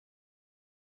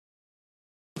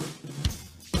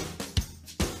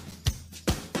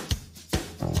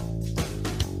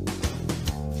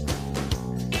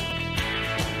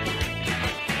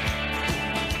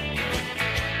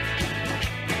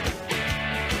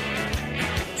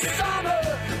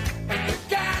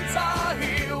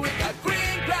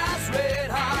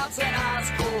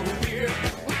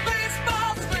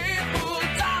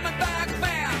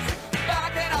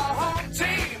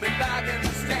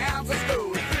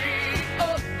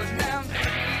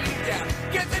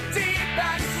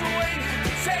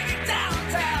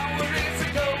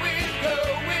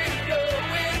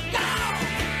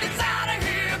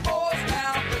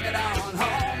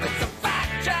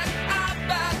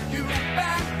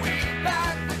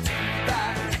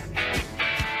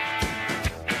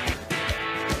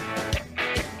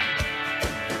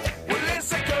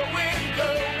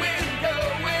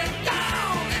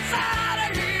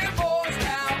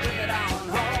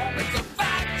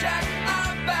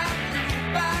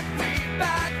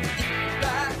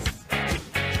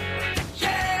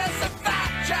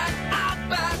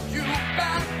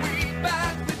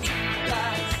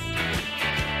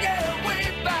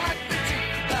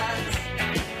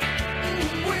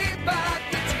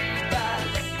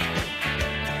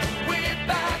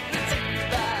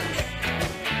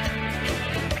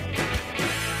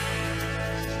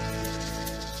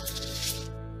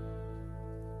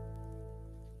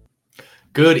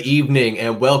Good evening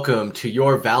and welcome to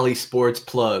your Valley Sports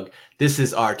Plug. This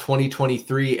is our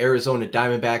 2023 Arizona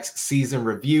Diamondbacks season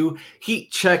review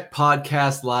Heat Check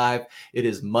podcast live. It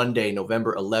is Monday,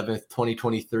 November 11th,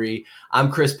 2023. I'm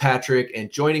Chris Patrick,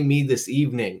 and joining me this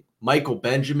evening, Michael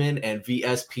Benjamin and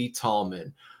VSP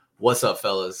Tallman. What's up,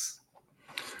 fellas?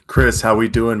 Chris, how we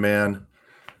doing, man?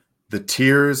 The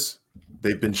tears,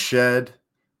 they've been shed.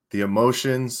 The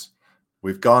emotions,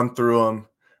 we've gone through them.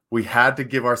 We had to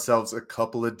give ourselves a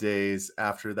couple of days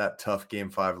after that tough Game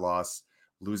 5 loss,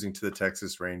 losing to the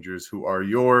Texas Rangers, who are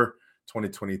your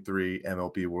 2023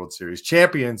 MLB World Series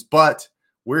champions. But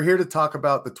we're here to talk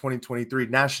about the 2023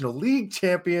 National League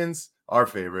champions, our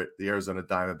favorite, the Arizona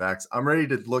Diamondbacks. I'm ready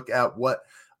to look at what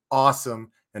awesome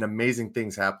and amazing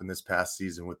things happened this past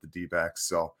season with the D-backs.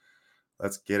 So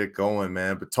let's get it going,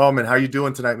 man. But Tallman, how you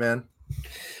doing tonight, man?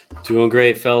 Doing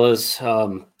great, fellas.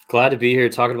 Glad to be here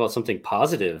talking about something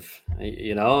positive.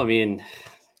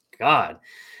 God,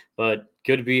 but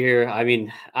good to be here.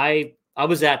 I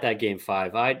was at that Game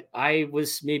 5. I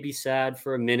was maybe sad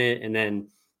for a minute, and then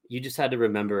you just had to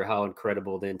remember how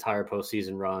incredible the entire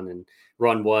postseason run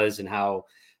was, and how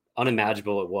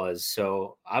unimaginable it was.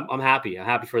 So I'm happy. I'm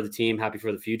happy for the team, happy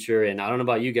for the future. And I don't know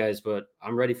about you guys, but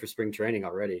I'm ready for spring training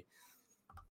already.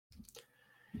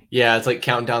 Yeah, it's like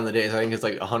counting down the days. I think it's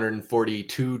like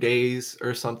 142 days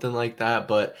or something like that.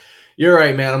 But you're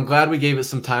right, man. I'm glad we gave it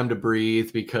some time to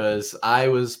breathe because I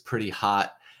was pretty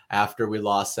hot after we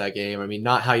lost that game. I mean,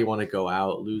 not how you want to go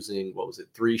out, losing,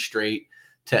 3 straight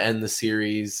to end the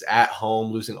series at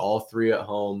home, losing all 3 at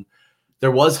home.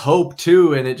 There was hope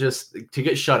too, and it just to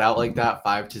get shut out like that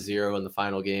 5-0 in the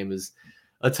final game is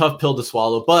a tough pill to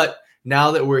swallow. But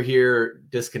now that we're here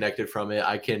disconnected from it,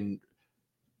 I can,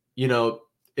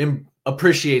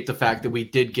 appreciate the fact that we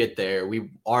did get there.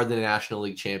 We are the National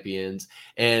League champions,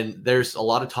 and there's a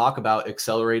lot of talk about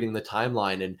accelerating the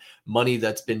timeline and money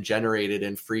that's been generated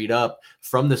and freed up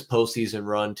from this postseason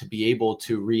run to be able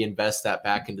to reinvest that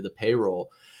back into the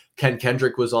payroll. Ken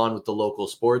Kendrick was on with the local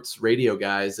sports radio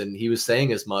guys, and he was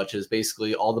saying as much as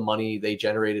basically all the money they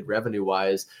generated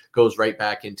revenue-wise goes right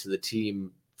back into the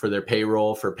team for their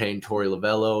payroll, for paying Torey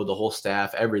Lovello, the whole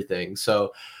staff, everything.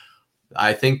 So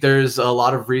I think there's a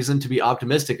lot of reason to be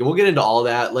optimistic, and we'll get into all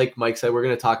that. Like Mike said, we're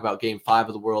going to talk about Game 5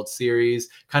 of the World Series,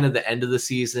 kind of the end of the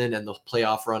season and the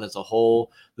playoff run as a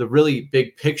whole, the really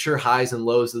big picture highs and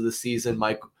lows of the season.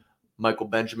 Michael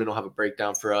Benjamin will have a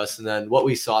breakdown for us, and then what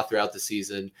we saw throughout the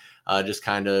season, just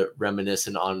kind of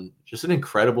reminiscent on just an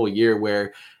incredible year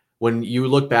where when you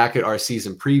look back at our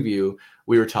season preview,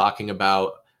 we were talking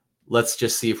about let's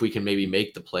just see if we can maybe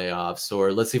make the playoffs,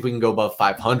 or let's see if we can go above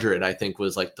 500, I think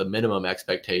was like the minimum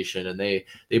expectation. And they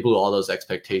blew all those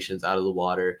expectations out of the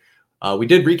water. We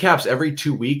did recaps every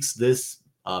 2 weeks this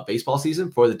baseball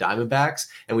season for the Diamondbacks,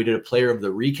 and we did a player of the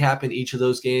recap in each of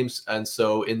those games. And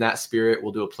so in that spirit,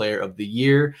 we'll do a player of the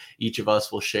year. Each of us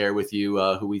will share with you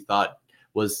who we thought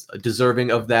was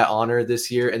deserving of that honor this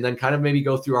year, and then kind of maybe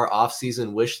go through our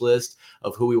offseason wish list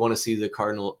of who we want to see the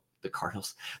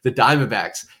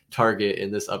Diamondbacks target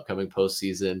in this upcoming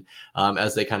postseason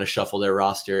as they kind of shuffle their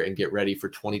roster and get ready for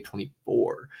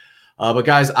 2024. But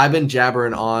guys, I've been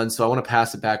jabbering on, so I want to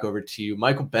pass it back over to you.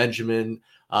 Michael Benjamin,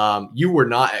 you were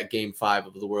not at Game 5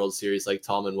 of the World Series like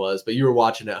Tallman was, but you were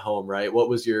watching at home, right? What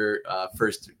was your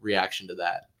first reaction to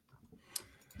that?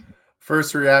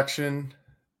 First reaction,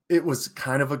 it was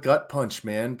kind of a gut punch,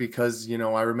 man, because,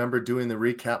 I remember doing the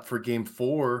recap for Game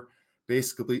 4,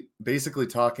 basically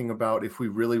talking about if we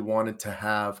really wanted to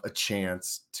have a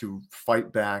chance to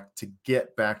fight back, to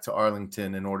get back to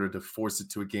Arlington in order to force it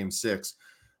to a Game 6,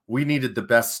 we needed the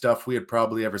best stuff we had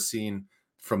probably ever seen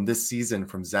from this season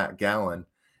from Zach Gallen.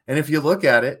 And if you look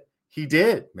at it, he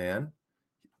did, man.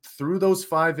 Through those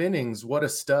 5 innings, what a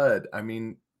stud. I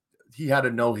mean, he had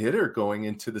a no-hitter going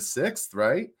into the 6th,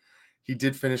 right? He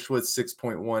did finish with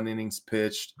 6.1 innings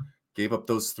pitched, gave up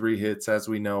those 3 hits, as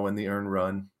we know, in the earned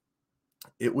run.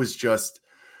 It was just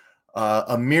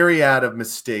a myriad of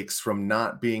mistakes from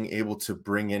not being able to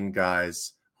bring in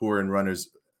guys who were runners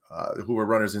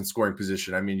in scoring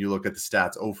position. I mean, you look at the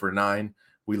stats, 0 for 9.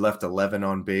 We left 11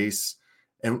 on base.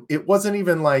 And it wasn't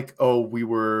even like, we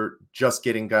were just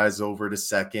getting guys over to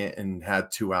second and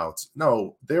had 2 outs.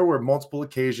 No, there were multiple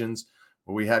occasions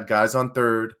where we had guys on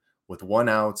third with 1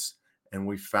 out, and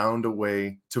we found a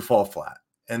way to fall flat.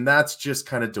 And that's just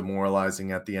kind of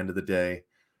demoralizing at the end of the day.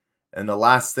 And the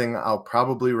last thing I'll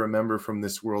probably remember from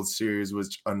this World Series,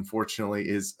 which unfortunately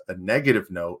is a negative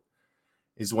note,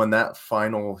 is when that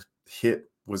final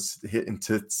hit was hit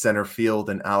into center field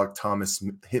and Alek Thomas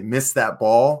missed that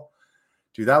ball.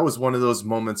 Dude, that was one of those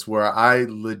moments where I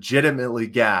legitimately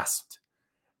gasped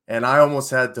And I almost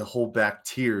had to hold back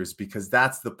tears because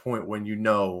that's the point when you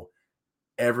know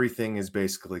everything is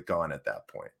basically gone at that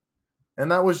point.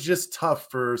 And that was just tough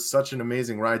for such an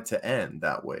amazing ride to end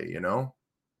that way, you know?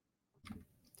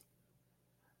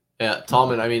 Yeah,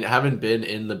 Tallman, I mean, having been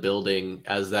in the building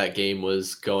as that game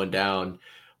was going down,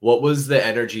 what was the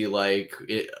energy like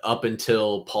up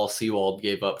until Paul Sewald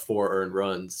gave up 4 earned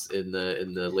runs in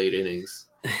the late innings?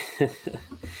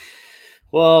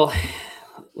 Well,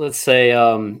 let's say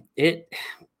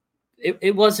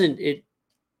it wasn't it.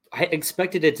 I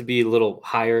expected it to be a little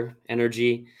higher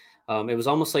energy. It was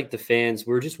almost like the fans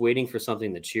were just waiting for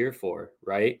something to cheer for,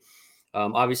 right?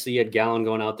 Obviously, you had Gallen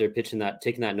going out there taking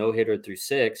that no hitter through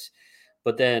 6,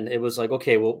 but then it was like,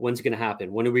 okay, well, when's it going to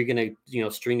happen? When are we going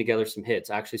to, string together some hits,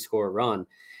 actually score a run?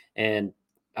 And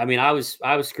I mean, I was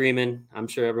screaming. I'm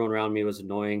sure everyone around me was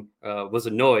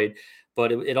annoyed,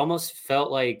 but it almost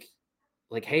felt like,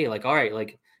 hey, like, all right,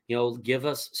 like, give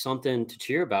us something to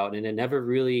cheer about. And it never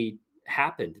really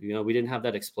happened. We didn't have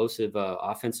that explosive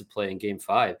offensive play in game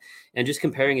 5. And just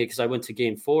comparing it, because I went to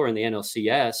game 4 in the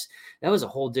NLCS, that was a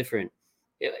whole different,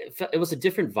 it was a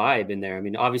different vibe in there. I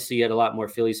mean, obviously you had a lot more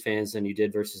Phillies fans than you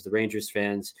did versus the Rangers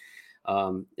fans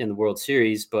in the World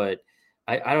Series. But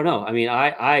I don't know. I mean,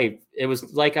 it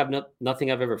was like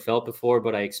nothing I've ever felt before,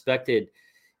 but I expected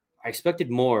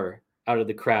more out of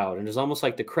the crowd. And it's almost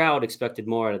like the crowd expected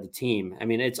more out of the team. I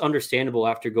mean, it's understandable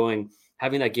after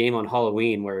having that game on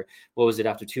Halloween where, what was it,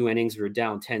 after 2 innings, we were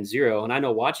down 10-0. And I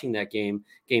know watching that game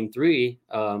 3,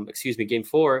 game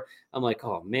 4, I'm like,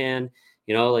 oh man,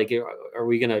 like, are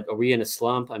we in a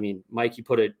slump? I mean, Mike, you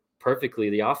put it perfectly.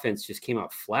 The offense just came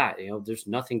out flat. There's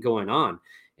nothing going on.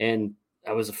 And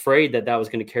I was afraid that was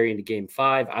going to carry into game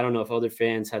 5. I don't know if other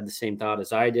fans had the same thought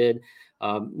as I did.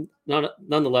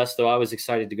 Nonetheless, though, I was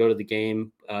excited to go to the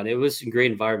game. It was a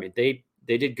great environment. They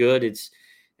did good. It's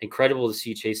incredible to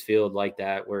see Chase Field like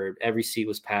that, where every seat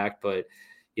was packed. But,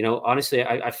 honestly,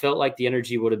 I felt like the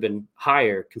energy would have been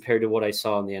higher compared to what I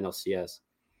saw in the NLCS.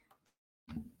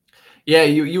 Yeah,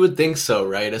 you would think so,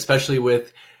 right? Especially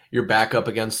with your back up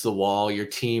against the wall, your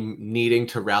team needing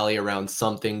to rally around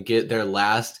something, get their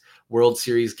last World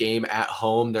Series game at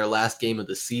home, their last game of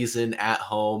the season at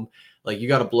home. Like, you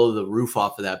got to blow the roof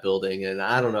off of that building. And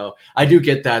I don't know. I do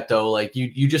get that though. Like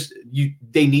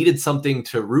they needed something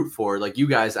to root for. Like, you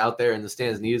guys out there in the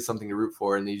stands needed something to root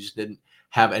for, and you just didn't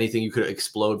have anything you could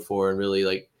explode for and really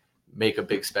like make a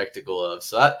big spectacle of.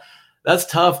 So that's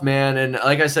tough, man. And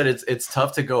like I said, it's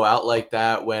tough to go out like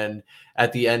that when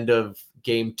at the end of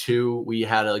game 2, we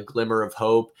had a glimmer of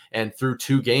hope. And through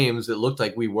 2 games, it looked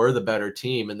like we were the better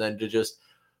team. And then to just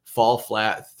fall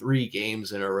flat 3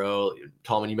 games in a row.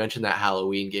 Tallman, you mentioned that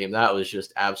Halloween game. That was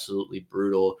just absolutely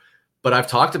brutal. But I've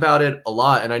talked about it a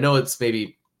lot, and I know it's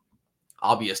maybe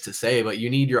obvious to say, but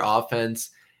you need your offense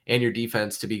and your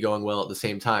defense to be going well at the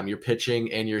same time. Your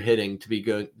pitching and your hitting to be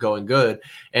going good.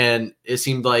 And it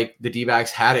seemed like the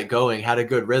D-backs had it going, had a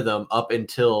good rhythm up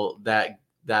until that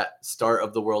start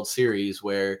of the World Series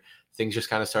where things just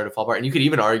kind of started to fall apart. And you could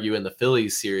even argue in the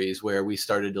Phillies series where we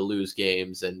started to lose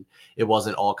games and it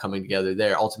wasn't all coming together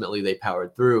there. Ultimately, they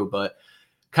powered through. But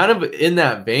kind of in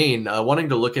that vein, wanting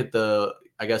to look at the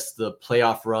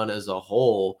playoff run as a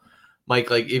whole,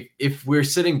 Mike, like if we're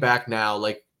sitting back now,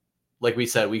 like we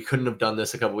said, we couldn't have done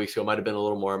this a couple weeks ago. It might have been a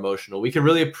little more emotional. We can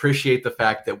really appreciate the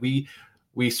fact that we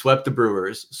swept the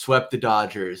Brewers, swept the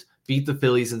Dodgers, beat the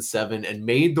Phillies in 7, and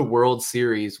made the World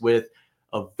Series with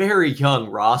a very young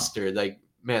roster. Like,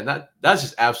 man, that's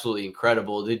just absolutely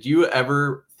incredible. Did you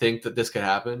ever think that this could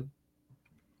happen?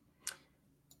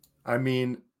 I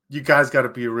mean, you guys got to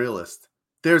be a realist.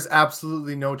 There's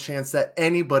absolutely no chance that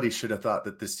anybody should have thought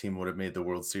that this team would have made the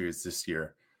World Series this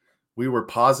year. We were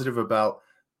positive about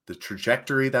the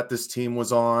trajectory that this team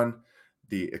was on,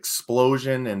 the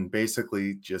explosion and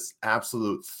basically just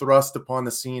absolute thrust upon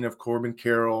the scene of Corbin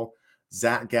Carroll,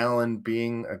 Zach Gallen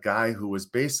being a guy who was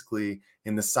basically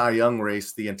in the Cy Young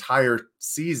race the entire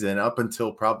season up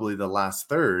until probably the last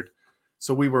third.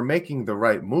 So we were making the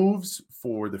right moves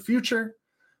for the future.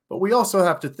 But we also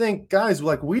have to think, guys,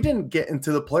 like, we didn't get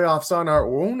into the playoffs on our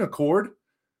own accord.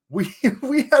 We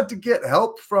had to get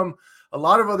help from a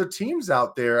lot of other teams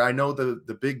out there. I know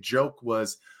the big joke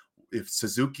was if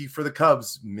Suzuki for the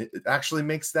Cubs actually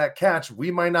makes that catch,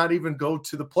 we might not even go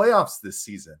to the playoffs this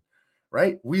season,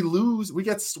 right? We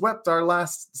get swept our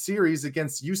last series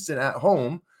against Houston at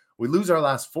home. We lose our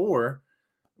last 4.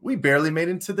 We barely made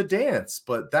into the dance,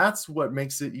 but that's what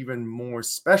makes it even more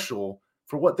special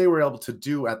for what they were able to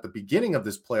do at the beginning of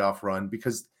this playoff run,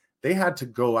 because they had to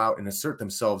go out and assert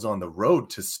themselves on the road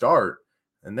to start,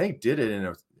 and they did it in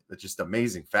a just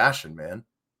amazing fashion, man.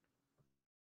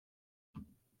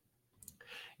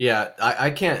 Yeah,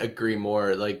 I can't agree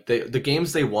more. Like the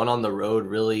games they won on the road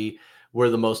really were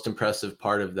the most impressive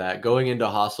part of that. Going into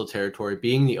hostile territory,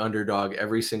 being the underdog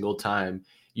every single time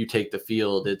you take the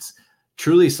field, it's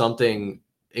truly something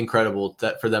incredible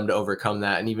that for them to overcome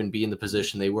that and even be in the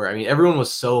position they were. I mean, everyone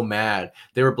was so mad.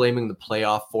 They were blaming the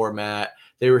playoff format.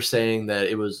 They were saying that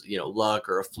it was, luck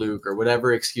or a fluke or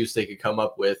whatever excuse they could come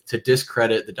up with to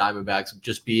discredit the Diamondbacks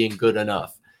just being good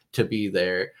enough to be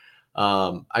there.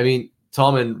 I mean,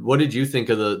 Tallman, what did you think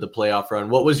of the playoff run?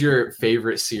 What was your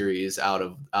favorite series out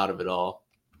of it all?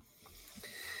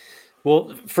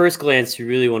 Well, first glance, you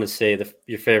really want to say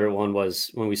your favorite one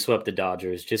was when we swept the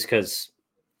Dodgers, just because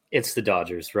it's the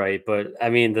Dodgers, right? But I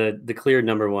mean, the clear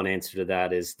number one answer to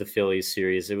that is the Phillies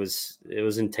series. It was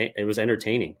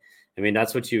entertaining. I mean,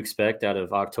 that's what you expect out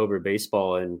of October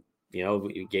baseball, and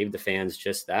we gave the fans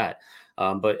just that.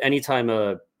 But anytime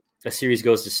a series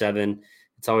goes to 7,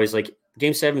 it's always like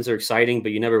Game 7s are exciting,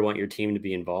 but you never want your team to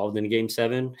be involved in Game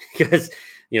 7 because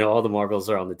all the marbles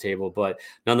are on the table. But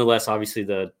nonetheless, obviously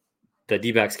the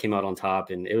D-backs came out on top,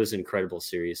 and it was an incredible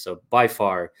series. So by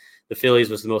far, the Phillies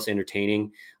was the most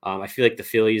entertaining. I feel like the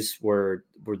Phillies were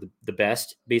the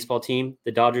best baseball team.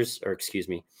 The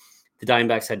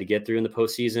Diamondbacks had to get through in the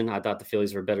postseason. I thought the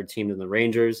Phillies were a better team than the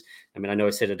Rangers. I mean, I know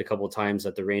I said it a couple of times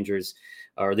that the Rangers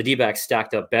or the D-backs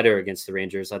stacked up better against the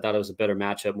Rangers. I thought it was a better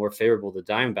matchup, more favorable to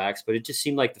the Diamondbacks, but it just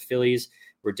seemed like the Phillies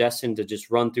were destined to just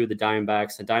run through the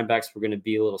Diamondbacks. The Diamondbacks were going to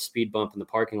be a little speed bump in the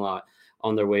parking lot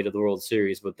on their way to the World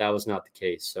Series, but that was not the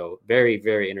case. So very,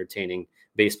 very entertaining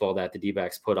baseball that the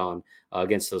D-backs put on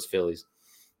against those Phillies.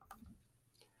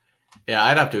 Yeah,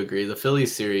 I'd have to agree. The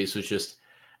Phillies series was just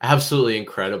absolutely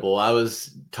incredible. I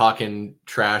was talking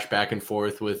trash back and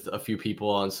forth with a few people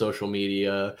on social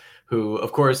media who,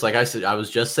 of course, like I said, I was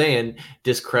just saying,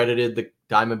 discredited the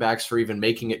Diamondbacks for even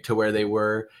making it to where they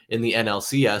were in the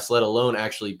NLCS, let alone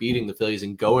actually beating the Phillies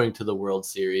and going to the World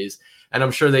Series. And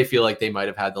I'm sure they feel like they might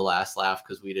have had the last laugh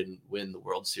because we didn't win the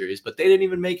World Series, but they didn't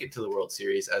even make it to the World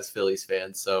Series as Phillies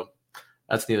fans. So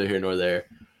that's neither here nor there.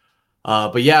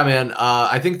 But yeah, man,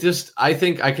 I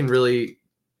think I can really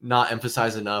not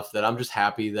emphasize enough that I'm just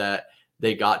happy that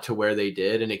they got to where they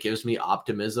did. And it gives me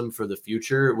optimism for the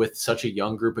future with such a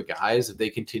young group of guys if they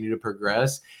continue to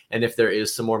progress. And if there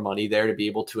is some more money there to be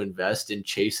able to invest in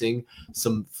chasing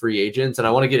some free agents. And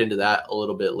I want to get into that a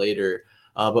little bit later.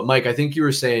 But Mike, I think you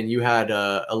were saying you had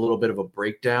a little bit of a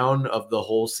breakdown of the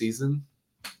whole season.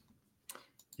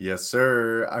 Yes,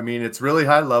 sir. I mean, it's really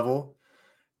high level.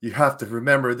 You have to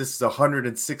remember this is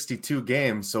 162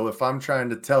 games. So if I'm trying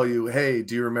to tell you, hey,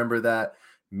 do you remember that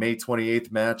May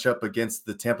 28th matchup against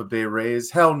the Tampa Bay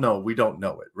Rays? Hell no, we don't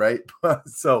know it, right?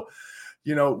 So,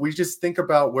 we just think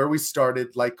about where we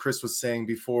started, like Chris was saying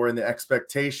before, in the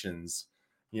expectations,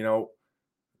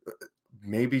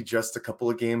 maybe just a couple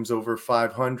of games over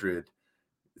 500,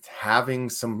 having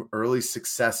some early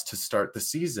success to start the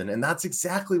season. And that's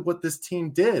exactly what this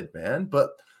team did, man. But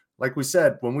like we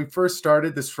said, when we first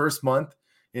started this first month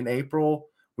in April,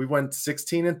 we went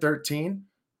 16-13,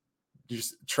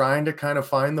 just trying to kind of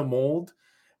find the mold.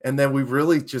 And then we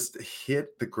really just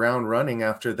hit the ground running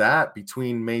after that.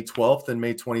 Between May 12th and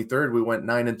May 23rd, we went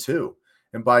 9-2.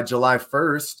 And by July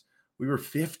 1st, we were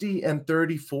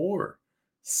 50-34,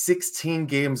 16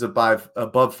 games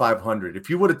above 500. If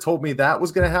you would have told me that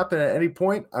was going to happen at any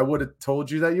point, I would have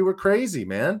told you that you were crazy,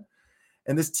 man.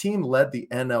 And this team led the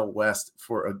NL West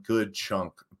for a good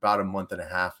chunk, about a month and a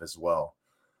half as well.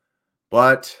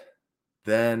 But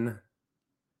then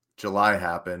July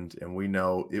happened, and we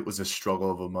know it was a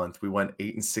struggle of a month. We went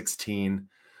 8-16,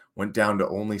 went down to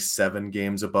only 7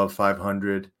 games above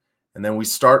 500. And then we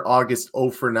start August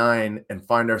 0-9 and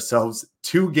find ourselves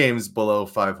 2 games below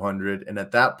 500. And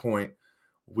at that point,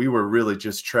 we were really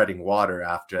just treading water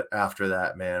after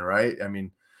that, man, right? I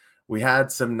mean, we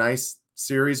had some nice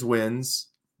series wins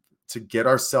to get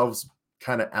ourselves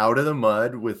kind of out of the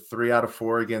mud with 3 out of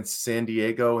 4 against San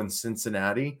Diego and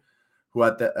Cincinnati, who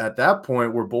at that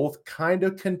point were both kind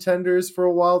of contenders for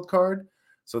a wild card.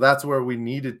 So that's where we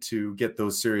needed to get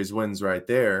those series wins right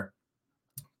there.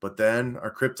 But then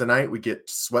our kryptonite, we get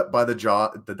swept by the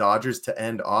Dodgers to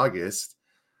end August.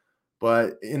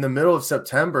 But in the middle of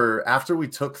September, after we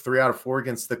took 3 out of 4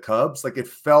 against the Cubs, like it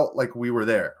felt like we were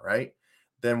there, right?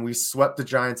 Then we swept the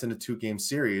Giants in a 2-game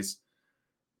series.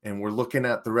 And we're looking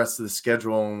at the rest of the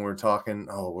schedule and we're talking,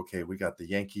 oh, okay, we got the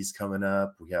Yankees coming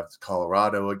up. We have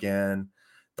Colorado again,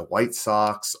 the White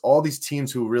Sox, all these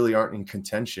teams who really aren't in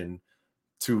contention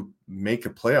to make a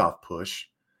playoff push.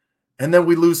 And then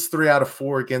we lose 3 out of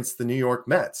 4 against the New York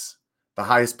Mets. The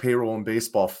highest payroll in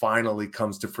baseball finally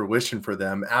comes to fruition for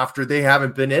them after they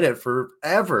haven't been in it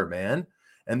forever, man.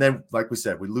 And then, like we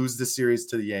said, we lose the series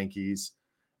to the Yankees.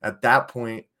 At that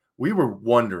point, we were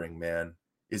wondering, man,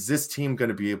 is this team going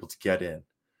to be able to get in?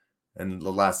 And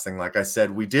the last thing, like I said,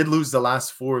 we did lose the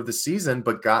last 4 of the season,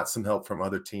 but got some help from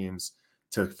other teams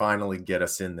to finally get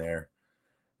us in there.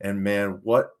 And man,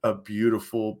 what a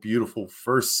beautiful, beautiful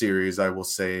first series, I will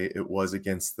say it was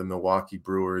against the Milwaukee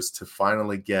Brewers to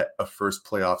finally get a first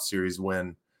playoff series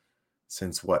win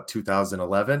since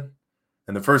 2011?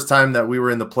 And the first time that we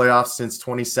were in the playoffs since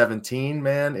 2017,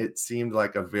 man, it seemed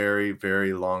like a very,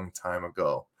 very long time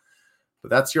ago.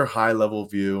 But that's your high level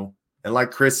view. And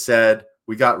like Chris said,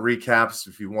 we got recaps.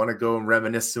 If you want to go and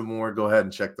reminisce some more, go ahead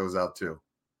and check those out too.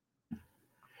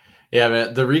 Yeah,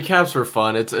 man, the recaps were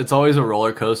fun. It's always a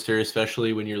roller coaster,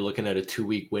 especially when you're looking at a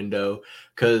 2-week window,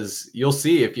 because you'll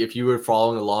see if you were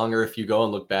following along or if you go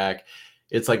and look back,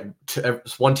 it's like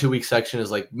 1-2 week section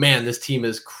is like, man, this team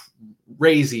is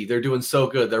crazy. They're doing so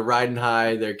good. They're riding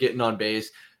high. They're getting on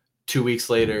base. 2 weeks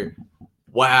later,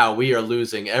 wow, we are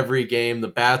losing every game. The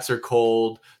bats are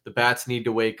cold. The bats need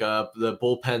to wake up. The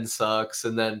bullpen sucks.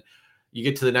 And then you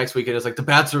get to the next week and it's like the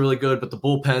bats are really good, but the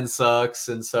bullpen sucks.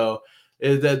 And so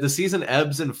the season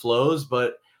ebbs and flows,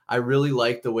 but I really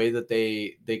like the way that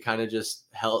they kind of just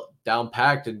held down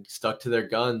packed and stuck to their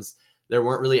guns. There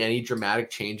weren't really any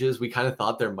dramatic changes. We kind of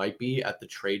thought there might be at the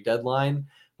trade deadline.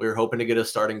 We were hoping to get a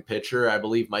starting pitcher. I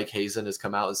believe Mike Hazen has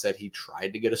come out and said he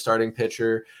tried to get a starting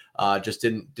pitcher, just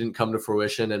didn't come to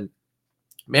fruition. And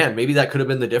man, maybe that could have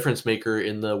been the difference maker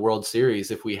in the World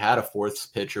Series if we had a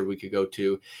fourth pitcher we could go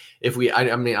to.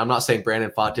 I mean, I'm not saying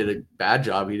Brandon Pfaadt did a bad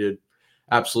job. He did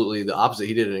absolutely the opposite.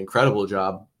 He did an incredible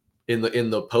job in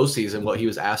the postseason, what he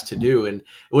was asked to do. And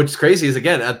what's crazy is,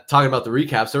 again, talking about the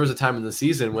recaps, there was a time in the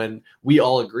season when we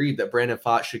all agreed that Brandon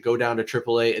Pfaadt should go down to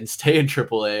AAA and stay in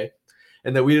AAA,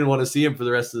 and that we didn't want to see him for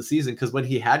the rest of the season, because when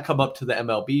he had come up to the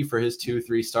MLB for his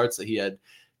 2-3 starts that he had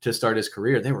to start his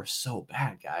career, they were so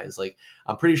bad, guys. Like,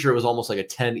 I'm pretty sure it was almost like a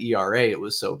 10 ERA. It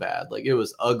was so bad. Like, it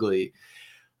was ugly.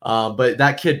 But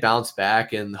that kid bounced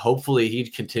back, and hopefully he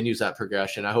continues that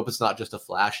progression. I hope it's not just a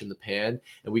flash in the pan,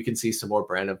 and we can see some more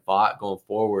Brandon Pfaadt going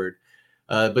forward.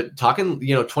 But talking,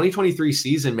 2023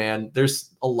 season, man,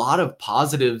 there's a lot of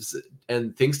positives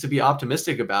and things to be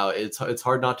optimistic about. It's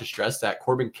hard not to stress that.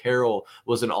 Corbin Carroll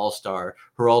was an all-star.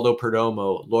 Geraldo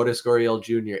Perdomo, Lourdes Gurriel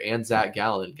Jr., and Zach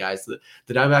Gallen. Guys, the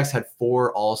Diamondbacks had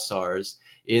 4 all-stars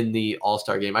in the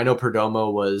all-star game. I know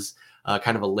Perdomo was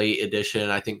kind of a late addition,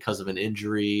 I think, because of an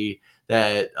injury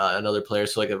that another player,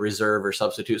 so like a reserve or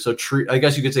substitute. So I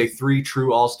guess you could say 3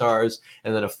 true all-stars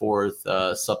and then a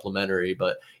 4th supplementary.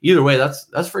 But either way, that's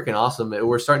freaking awesome.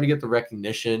 We're starting to get the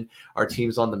recognition. Our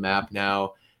team's on the map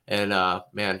now. And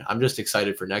man, I'm just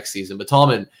excited for next season. But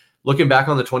Tallman, looking back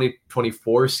on the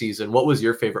 2024 season, what was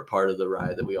your favorite part of the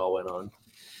ride that we all went on?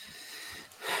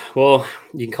 Well,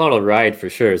 you can call it a ride for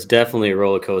sure. It's definitely a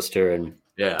roller coaster, and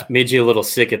yeah, made you a little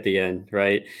sick at the end,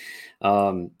 right?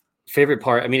 Favorite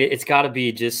part, I mean, it's got to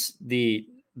be just the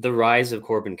rise of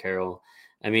Corbin Carroll.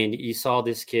 I mean, you saw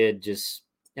this kid just,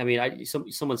 I mean,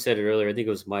 someone said it earlier, I think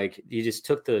it was Mike, he just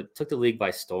took the league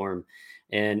by storm,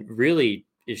 and really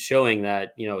is showing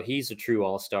that, he's a true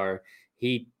all-star.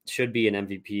 He should be an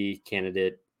MVP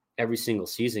candidate every single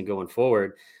season going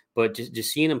forward. But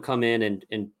just seeing him come in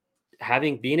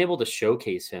and being able to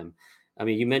showcase him. I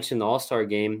mean, you mentioned the All-Star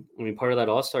game. I mean, part of that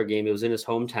All-Star game, it was in his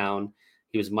hometown.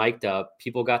 He was mic'd up.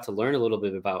 People got to learn a little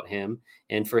bit about him.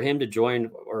 And for him to join,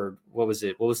 or what was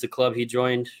it? What was the club he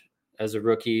joined as a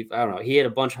rookie? I don't know. He had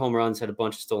a bunch of home runs, had a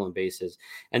bunch of stolen bases.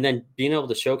 And then being able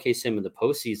to showcase him in the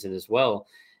postseason as well.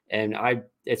 And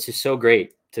it's just so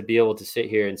great to be able to sit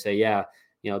here and say, yeah,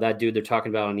 that dude they're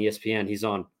talking about on ESPN, he's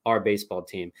on our baseball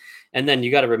team. And then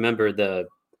you got to remember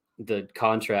the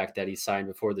contract that he signed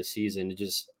before the season,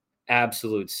 just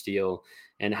absolute steal,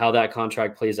 and how that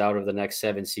contract plays out over the next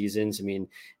 7 seasons. I mean,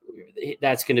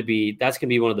 that's going to be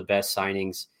one of the best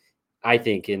signings, I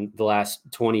think, in the last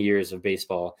 20 years of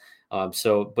baseball.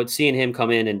 But seeing him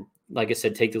come in and, like I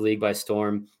said, take the league by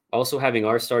storm, also having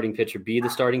our starting pitcher be the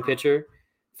starting pitcher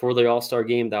for the All-Star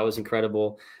game, that was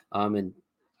incredible. And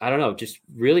I don't know, just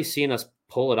really seeing us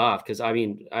pull it off. Cause I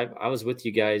mean, I was with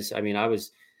you guys. I mean, I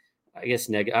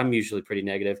guess I'm usually pretty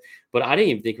negative, but I didn't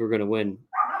even think we were going to win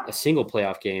a single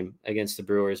playoff game against the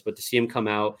Brewers. But to see him come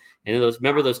out, and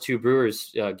remember those 2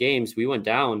 Brewers games, we went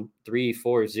down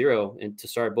 3-4-0 and to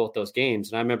start both those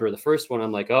games. And I remember the first one,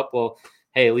 I'm like, oh, well,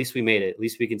 hey, at least we made it. At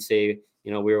least we can say,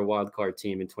 we were a wild card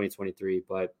team in 2023.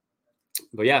 But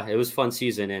yeah, it was a fun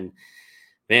season, and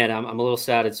man, I'm a little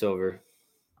sad it's over.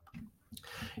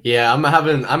 Yeah, I'm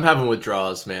having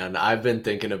withdrawals, man. I've been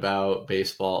thinking about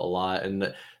baseball a lot,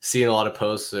 and seeing a lot of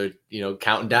posts are,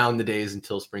 counting down the days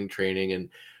until spring training, and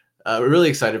we're really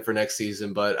excited for next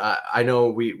season. But I know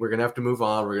we're going to have to move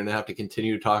on. We're going to have to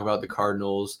continue to talk about the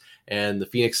Cardinals and the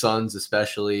Phoenix Suns,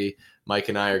 especially. Mike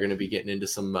and I are going to be getting into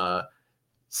some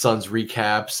Suns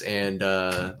recaps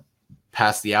and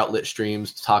past the outlet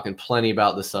streams, talking plenty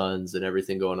about the Suns and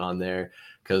everything going on there.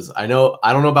 Because I don't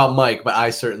know about Mike, but I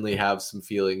certainly have some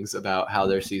feelings about how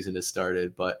their season has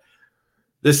started. But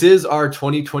this is our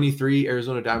 2023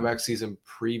 Arizona Diamondbacks season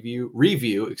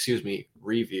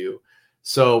review.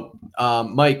 So,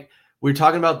 Mike, we're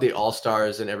talking about the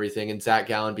All-Stars and everything, and Zach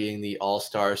Gallen being the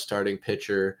All-Star starting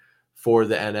pitcher for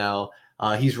the NL.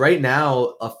 He's right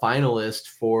now a finalist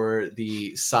for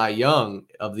the Cy Young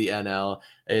of the NL.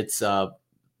 It's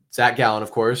Zach Gallen,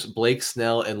 of course, Blake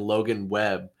Snell, and Logan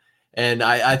Webb. And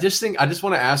I just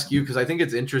want to ask you, because I think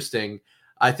it's interesting.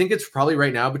 I think it's probably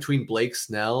right now between Blake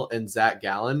Snell and Zach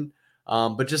Gallen.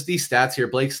 But just these stats here: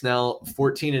 Blake Snell,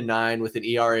 14-9 with an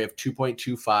ERA of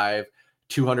 2.25,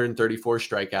 234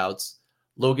 strikeouts.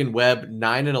 Logan Webb,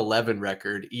 9-11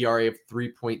 record, ERA of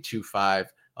 3.25,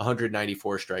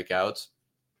 194 strikeouts.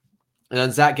 And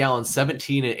then Zach Gallen,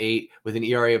 17-8 with an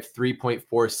ERA of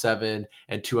 3.47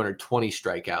 and 220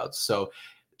 strikeouts. So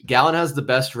Gallen has the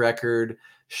best record.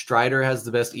 Strider has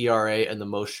the best ERA and the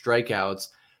most strikeouts.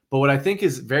 But what I think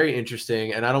is very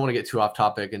interesting, and I don't want to get too off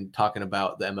topic and talking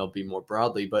about the MLB more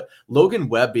broadly, but Logan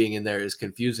Webb being in there is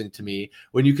confusing to me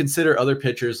when you consider other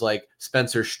pitchers like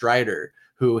Spencer Strider,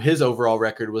 who his overall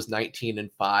record was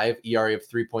 19-5, ERA of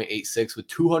 3.86 with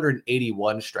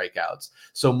 281 strikeouts.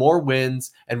 So more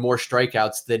wins and more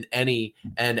strikeouts than any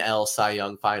NL Cy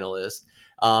Young finalist.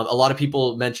 A lot of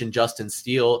people mentioned Justin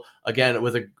Steele, again,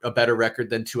 with a better record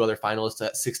than two other finalists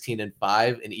at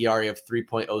 16-5, an ERA of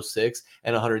 3.06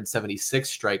 and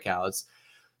 176 strikeouts.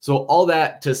 So all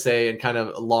that to say, and kind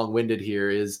of long-winded here,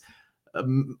 is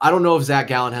I don't know if Zach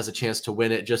Gallen has a chance to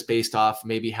win it just based off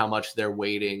maybe how much they're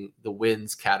weighting the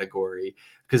wins category,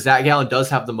 because Zach Gallen does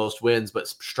have the most wins, but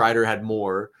Strider had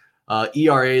more.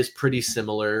 ERA is pretty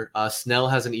similar. Snell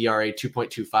has an ERA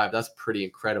 2.25. That's pretty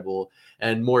incredible,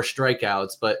 and more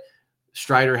strikeouts, but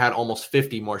Strider had almost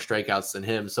 50 more strikeouts than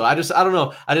him. So I don't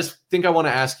know. I just think I want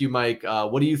to ask you, Mike,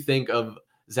 what do you think of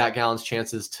Zach Gallen's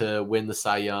chances to win the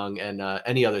Cy Young, and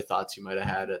any other thoughts you might have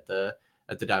had at the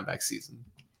Diamondbacks season?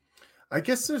 I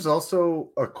guess there's also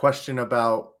a question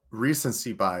about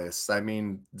recency bias. I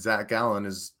mean, Zach Gallen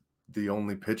is the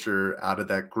only pitcher out of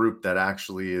that group that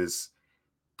actually is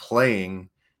playing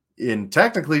in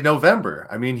technically November.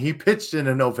 I mean, he pitched in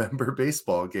a November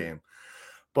baseball game,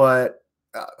 but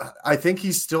I think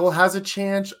he still has a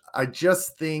chance. I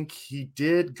just think he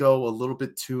did go a little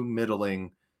bit too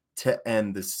middling to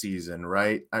end the season,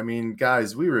 right? I mean,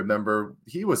 guys, we remember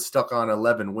he was stuck on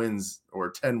 11 wins or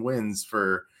 10 wins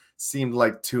for seemed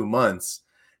like 2 months,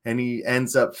 and he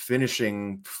ends up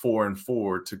finishing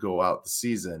 4-4 to go out the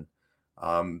season.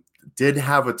 Did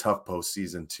have a tough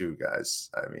postseason too,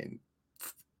 guys. I mean,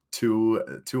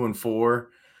 2-4,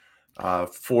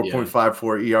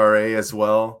 4.54 ERA as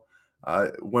well.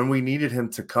 When we needed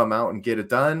him to come out and get it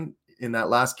done in that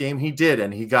last game, he did,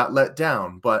 and he got let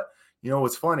down. But you know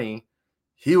what's funny?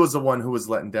 He was the one who was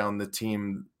letting down the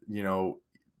team,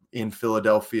 in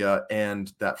Philadelphia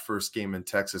and that first game in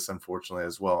Texas, unfortunately,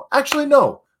 as well. Actually,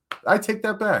 no, I take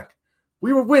that back.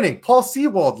 We were winning. Paul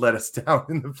Sewald let us down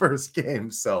in the first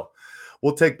game. So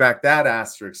we'll take back that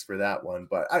asterisk for that one.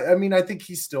 But I mean, I think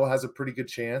he still has a pretty good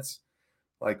chance.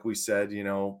 Like we said,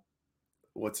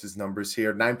 what's his numbers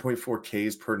here? 9.4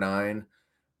 Ks per 9.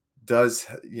 Does,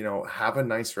 have a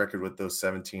nice record with those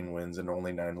 17 wins and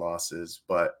only 9 losses.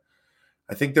 But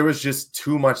I think there was just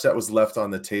too much that was left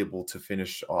on the table to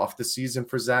finish off the season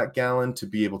for Zach Gallen to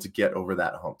be able to get over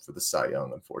that hump for the Cy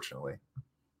Young, unfortunately.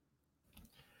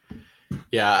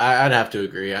 Yeah, I'd have to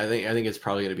agree. I think it's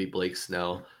probably going to be Blake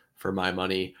Snell for my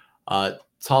money.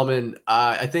 Tallman,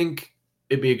 I think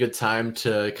it'd be a good time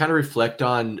to kind of reflect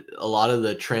on a lot of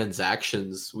the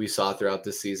transactions we saw throughout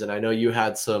the season. I know you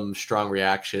had some strong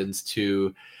reactions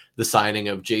to the signing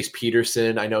of Jace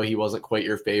Peterson. I know he wasn't quite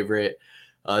your favorite.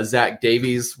 Zach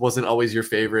Davies wasn't always your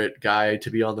favorite guy to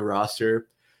be on the roster.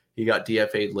 He got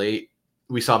DFA'd late.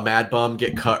 We saw Mad Bum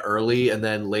get cut early, and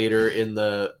then later in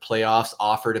the playoffs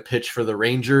offered to pitch for the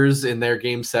Rangers in their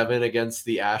Game 7 against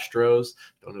the Astros.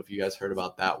 Don't know if you guys heard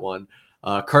about that one.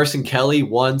 Carson Kelly,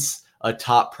 once a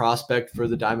top prospect for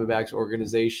the Diamondbacks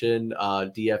organization,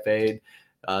 DFA'd,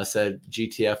 said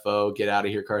GTFO, get out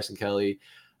of here, Carson Kelly.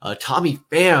 Tommy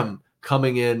Pham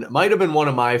coming in might have been one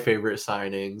of my favorite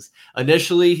signings.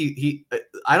 Initially, he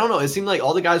I don't know, it seemed like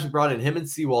all the guys we brought in, him and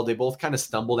Sewald, they both kind of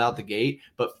stumbled out the gate,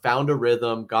 but found a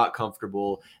rhythm, got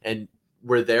comfortable, and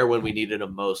were there when we needed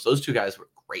them most. Those two guys were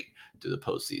great through the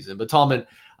postseason. But Tallman,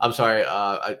 I'm sorry,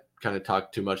 I kind of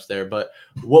talked too much there, but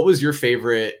what was your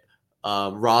favorite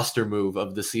roster move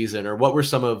of the season, or what were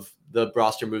some of the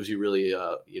roster moves you really,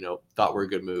 thought were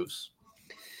good moves?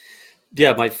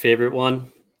 Yeah, my favorite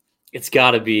one, it's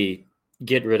got to be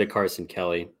getting rid of Carson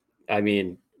Kelly. I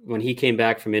mean, when he came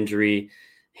back from injury,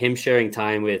 him sharing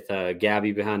time with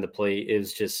Gabby behind the plate,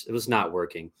 it was not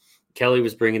working. Kelly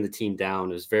was bringing the team down.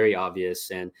 It was very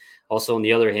obvious. And also on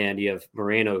the other hand, you have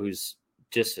Moreno, who's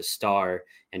just a star,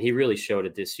 and he really showed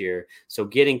it this year. So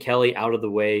getting Kelly out of the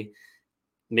way,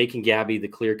 making Gabby the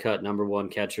clear-cut number one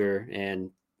catcher, and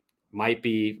might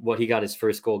be what he got his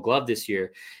first Gold Glove this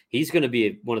year. He's going to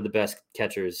be one of the best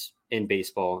catchers in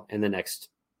baseball in the next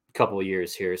couple of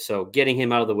years here. So getting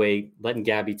him out of the way, letting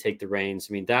Gabby take the reins.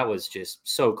 I mean, that was just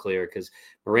so clear because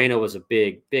Moreno was a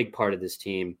big, big part of this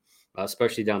team,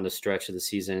 especially down the stretch of the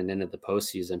season and into the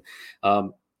postseason.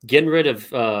 Getting rid of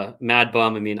Mad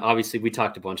Bum. I mean, obviously we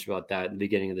talked a bunch about that at the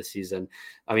beginning of the season.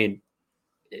 I mean,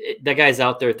 that guy's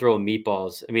out there throwing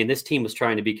meatballs. I mean, this team was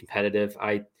trying to be competitive.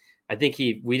 I think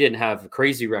we didn't have a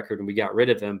crazy record when we got rid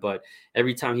of him, but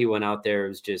every time he went out there, it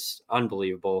was just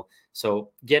unbelievable.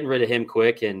 So getting rid of him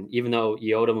quick, and even though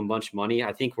you owed him a bunch of money,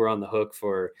 I think we're on the hook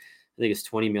for, I think it's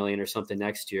 $20 million or something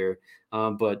next year.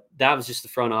 But that was just the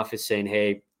front office saying,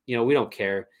 hey, we don't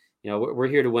care. We're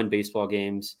here to win baseball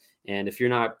games. And if you're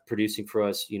not producing for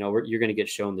us, you're going to get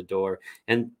shown the door.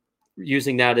 And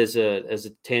using that as a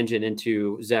tangent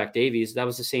into Zach Davies, that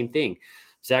was the same thing.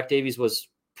 Zach Davies was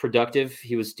productive.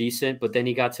 He was decent, but then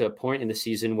he got to a point in the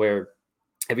season where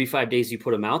every 5 days you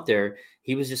put him out there,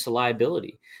 he was just a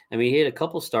liability. I mean, he had a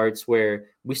couple starts where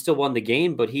we still won the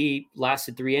game, but he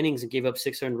lasted 3 innings and gave up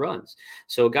 6 earned runs.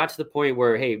 So it got to the point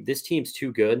where, hey, this team's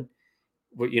too good.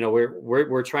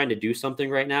 We're trying to do something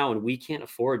right now, and we can't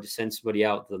afford to send somebody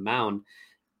out to the mound.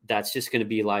 That's just going to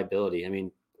be a liability. I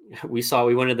mean, we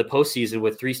went into the postseason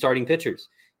with 3 starting pitchers.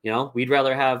 We'd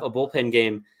rather have a bullpen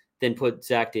game than put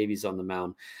Zach Davies on the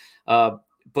mound.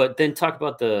 But then talk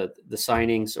about the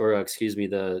signings, or excuse me,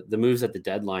 the moves at the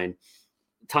deadline.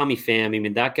 Tommy Pham, I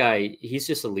mean, that guy, he's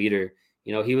just a leader.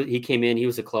 He came in, he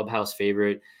was a clubhouse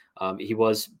favorite. He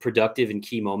was productive in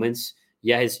key moments.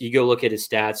 Yeah, you go look at his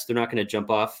stats, they're not going to jump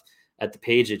off at the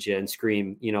page at you and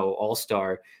scream,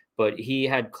 all-star. But he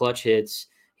had clutch hits.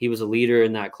 He was a leader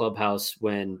in that clubhouse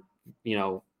when,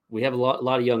 we have a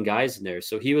lot of young guys in there.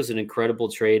 So he was an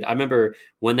incredible trade. I remember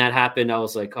when that happened, I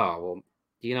was like, oh,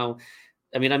 well,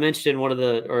 I mean, I mentioned in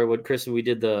when Kristen, we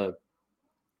did the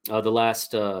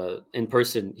last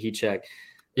in-person heat check.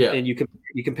 Yeah. And you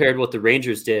compared what the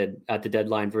Rangers did at the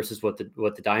deadline versus what the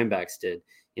Diamondbacks did.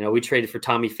 We traded for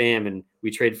Tommy Pham and we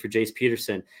traded for Jace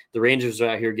Peterson. The Rangers are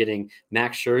out here getting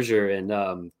Max Scherzer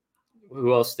and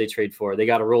who else they trade for? They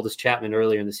got Aroldis Chapman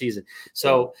earlier in the season.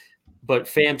 So, but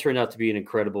Pham turned out to be an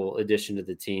incredible addition to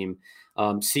the team.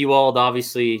 Sewald,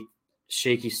 obviously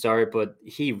shaky start, but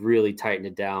he really tightened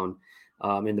it down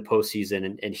in the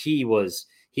postseason. And he was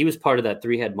part of that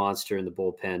 3-head monster in the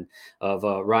bullpen of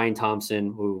Ryan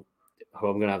Thompson, who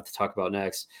I'm going to have to talk about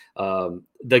next,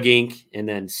 the Gink, and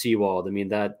then Sewald. I mean,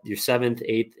 that your 7th,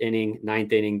 8th inning,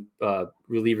 9th inning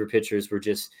reliever pitchers were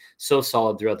just so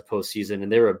solid throughout the postseason, and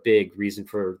they were a big reason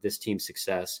for this team's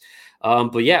success.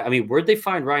 But yeah, I mean, where'd they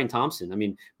find Ryan Thompson? I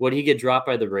mean, would he get dropped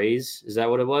by the Rays? Is that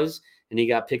what it was? And he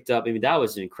got picked up. I mean, that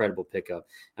was an incredible pickup.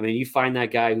 I mean, you find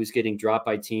that guy who's getting dropped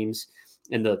by teams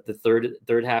in the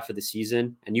third half of the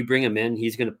season, and you bring him in,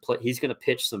 he's going to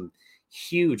pitch some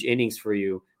huge innings for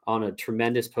you on a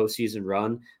tremendous postseason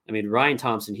run. I mean, Ryan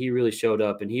Thompson, he really showed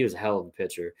up, and he was a hell of a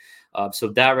pitcher. So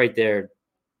that right there,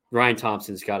 Ryan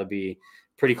Thompson's got to be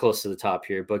pretty close to the top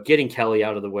here. But getting Kelly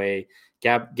out of the way,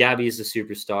 Gabby is a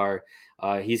superstar.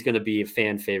 He's going to be a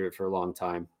fan favorite for a long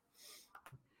time.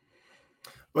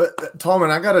 But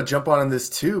Tallman, I got to jump on this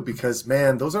too, because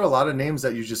man, those are a lot of names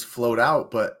that you just float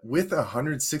out. But with a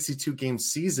 162 game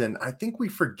season, I think we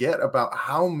forget about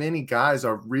how many guys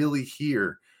are really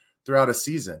here throughout a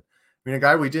season. I mean, a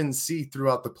guy we didn't see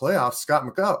throughout the playoffs, Scott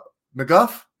McGough,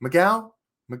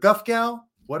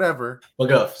 whatever.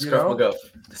 McGough.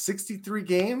 63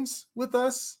 games with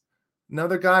us.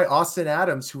 Another guy, Austin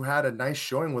Adams, who had a nice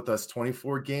showing with us,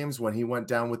 24 games when he went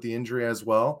down with the injury as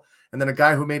well. And then a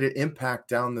guy who made an impact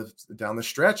down the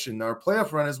stretch in our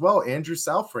playoff run as well, Andrew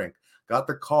Salfrank, got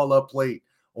the call up late,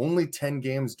 only 10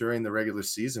 games during the regular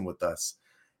season with us.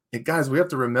 And guys, we have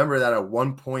to remember that at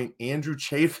one point, Andrew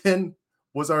Chafin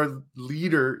was our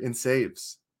leader in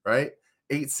saves, right?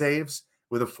 8 saves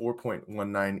with a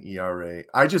 4.19 ERA.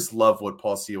 I just love what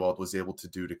Paul Sewald was able to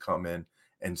do to come in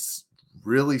and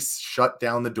really shut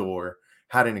down the door,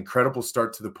 had an incredible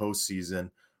start to the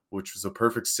postseason, which was a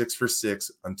perfect 6 for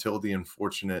 6 until the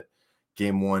unfortunate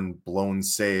game 1 blown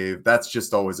save. That's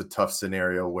just always a tough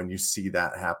scenario when you see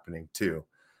that happening too.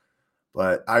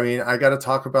 But I mean, I got to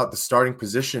talk about the starting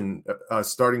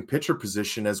pitcher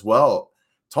position as well.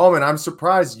 Tallman, I'm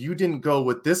surprised you didn't go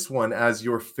with this one as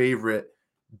your favorite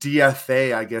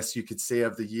DFA, I guess you could say,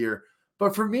 of the year.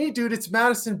 But for me, dude, it's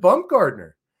Madison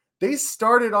Bumgarner. They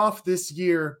started off this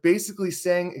year basically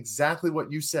saying exactly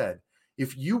what you said.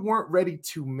 If you weren't ready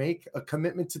to make a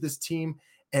commitment to this team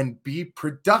and be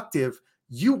productive,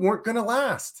 you weren't going to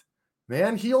last.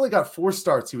 Man, he only got 4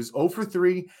 starts. He was 0 for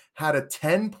 3, had a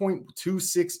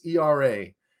 10.26 ERA,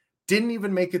 didn't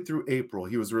even make it through April.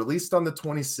 He was released on the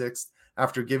 26th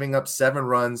after giving up 7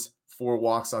 runs, 4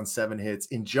 walks on 7 hits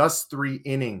in just 3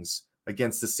 innings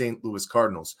against the St. Louis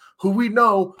Cardinals, who we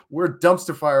know were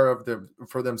dumpster fire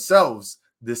for themselves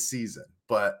this season.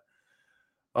 But,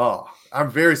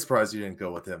 I'm very surprised you didn't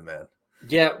go with him, man.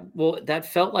 Yeah, well, that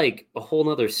felt like a whole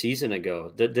nother season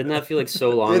ago. Didn't that feel like so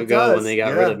long ago when they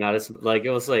got rid of Madison? Like,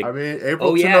 it was like, I mean, April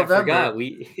oh to yeah, November. I forgot.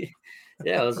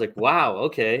 Yeah, I was like, wow,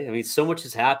 okay. I mean, so much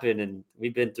has happened, and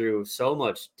we've been through so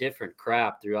much different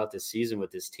crap throughout this season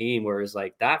with this team, whereas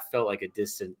like that felt like a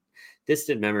distant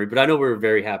memory. But I know we were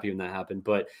very happy when that happened.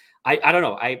 But I don't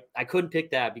know. I couldn't pick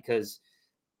that because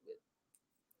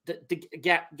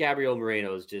Gabriel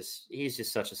Moreno he's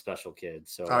just such a special kid.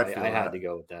 So I had to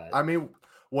go with that. I mean,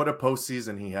 what a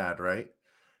postseason he had, right?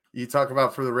 You talk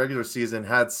about for the regular season,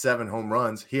 had 7 home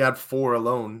runs. He had 4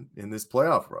 alone in this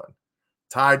playoff run.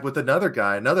 Tied with another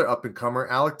guy, another up-and-comer,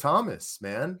 Alec Thomas,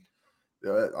 man.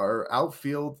 Our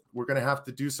outfield, we're going to have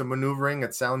to do some maneuvering.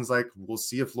 It sounds like we'll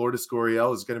see if Lourdes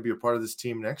Gurriel is going to be a part of this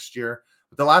team next year.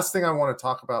 But the last thing I want to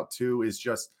talk about, too, is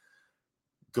just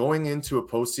going into a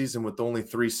postseason with only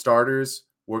 3 starters.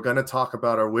 We're going to talk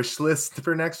about our wish list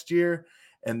for next year,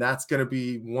 and that's going to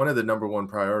be one of the number 1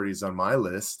 priorities on my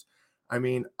list. I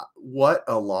mean, what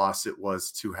a loss it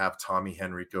was to have Tommy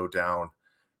Henry go down,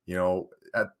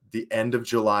 at the end of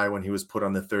July when he was put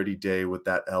on the 30-day with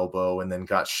that elbow and then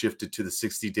got shifted to the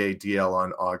 60-day DL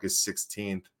on August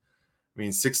 16th. I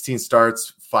mean, 16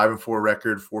 starts, 5-4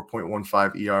 record,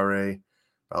 4.15 ERA,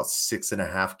 about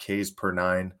 6.5 Ks per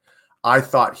 9. I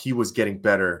thought he was getting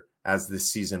better as this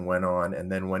season went on.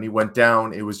 And then when he went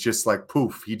down, it was just like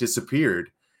poof, he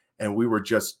disappeared. And we were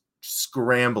just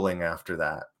scrambling after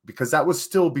that because that was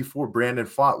still before Brandon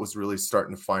Pfaadt was really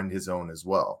starting to find his own as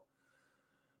well.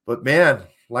 But man,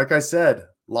 like I said,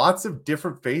 lots of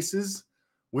different faces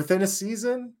within a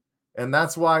season. And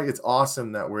that's why it's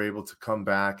awesome that we're able to come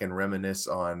back and reminisce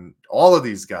on all of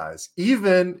these guys,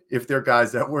 even if they're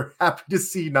guys that we're happy to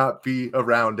see not be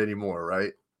around anymore,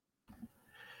 right?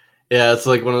 Yeah, it's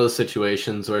like one of those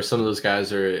situations where some of those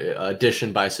guys are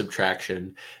addition by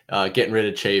subtraction, getting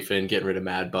rid of Chafin, getting rid of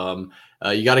Mad Bum.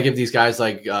 You got to give these guys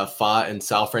like Pfaadt and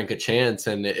Sal Frank a chance,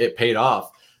 and it paid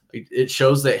off. It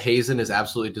shows that Hazen is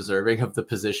absolutely deserving of the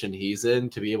position he's in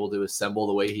to be able to assemble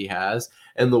the way he has.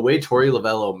 And the way Torey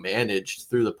Lovello managed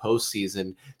through the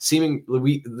postseason,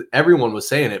 everyone was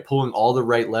saying it, pulling all the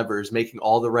right levers, making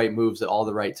all the right moves at all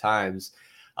the right times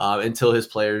until his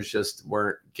players just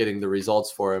weren't getting the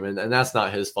results for him. And that's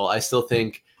not his fault. I still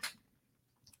think,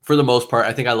 for the most part,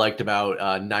 I think I liked about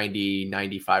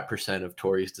 95% of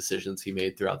Torey's decisions he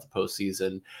made throughout the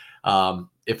postseason.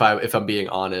 If I'm being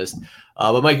honest.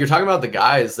 But Mike, you're talking about the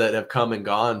guys that have come and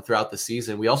gone throughout the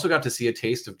season. We also got to see a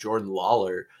taste of Jordan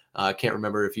Lawler. I can't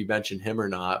remember if you mentioned him or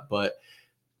not, but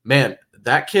man,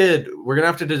 that kid, we're going to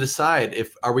have to decide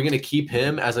are we going to keep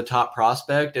him as a top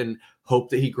prospect and hope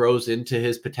that he grows into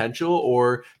his potential,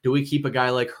 or do we keep a guy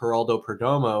like Geraldo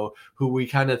Perdomo, who we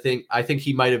kind of I think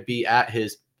he might be at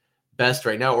his best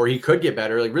right now, or he could get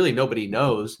better. Like really nobody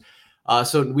knows.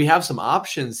 So we have some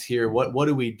options here. What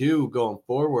do we do going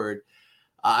forward?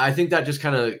 I think that just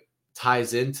kind of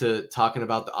ties into talking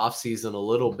about the offseason a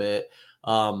little bit.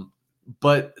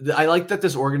 But I like that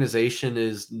this organization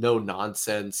is no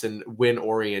nonsense and win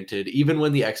oriented, even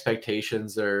when the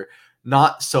expectations are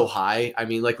not so high. I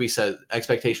mean, like we said,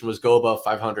 expectation was go above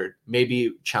 500,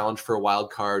 maybe challenge for a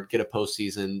wild card, get a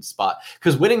postseason spot.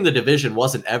 Because winning the division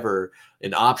wasn't ever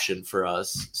an option for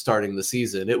us starting the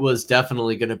season. It was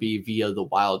definitely going to be via the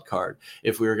wild card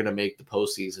if we were going to make the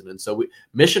postseason. And so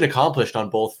mission accomplished on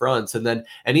both fronts. And then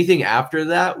anything after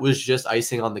that was just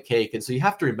icing on the cake. And so you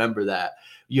have to remember that.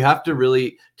 You have to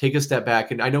really take a step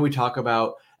back. And I know we talk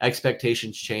about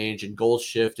expectations change and goals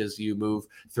shift as you move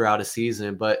throughout a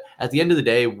season. But at the end of the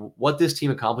day, what this team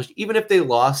accomplished, even if they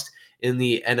lost in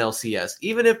the NLCS.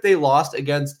 Even if they lost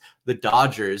against the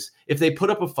Dodgers, if they put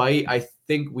up a fight, I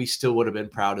think we still would have been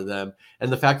proud of them.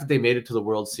 And the fact that they made it to the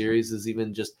World Series is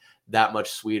even just that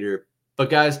much sweeter. But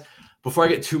guys, before I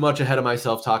get too much ahead of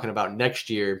myself talking about next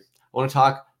year, I want to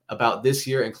talk about this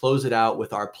year and close it out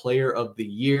with our player of the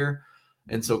year.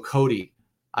 And so, Cody,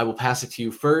 I will pass it to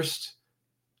you first.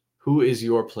 Who is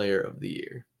your player of the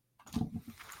year?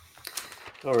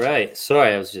 All right.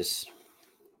 Sorry, I was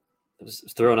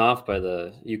thrown off by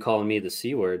you calling me the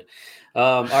C word.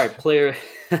 All right, player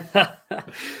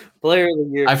player of the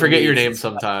year. I forget your name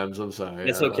sometimes. I'm sorry.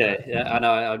 It's okay. Yeah, I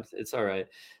know. It's all right.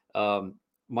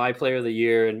 My player of the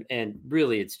year, and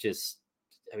really, it's just,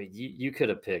 I mean, you could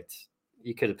have picked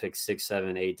 6,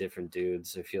 7, 8 different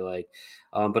dudes, I feel like.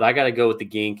 But I got to go with the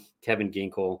Gink, Kevin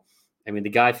Ginkel. I mean, the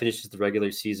guy finishes the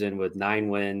regular season with 9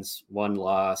 wins, 1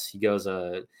 loss. He goes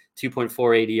a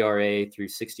 2.48 ERA through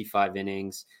 65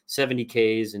 innings, 70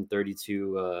 Ks and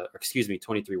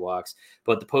 23 walks.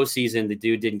 But the postseason, the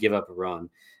dude didn't give up a run.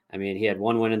 I mean, he had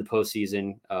 1 win in the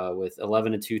postseason with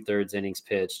 11 2/3 innings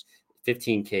pitched,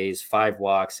 15 Ks, 5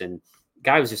 walks, and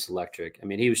guy was just electric. I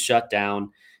mean, he was shut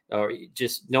down, or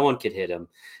just no one could hit him.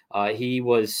 He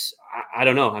was, I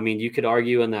don't know. I mean, you could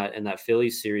argue in that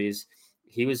Phillies series,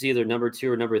 he was either number 2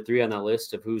 or number 3 on that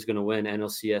list of who's going to win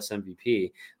NLCS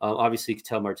MVP. Obviously,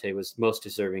 Ketel Marte was most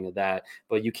deserving of that,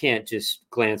 but you can't just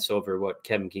glance over what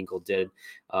Kevin Ginkel did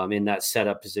in that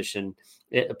setup position,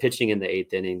 pitching in the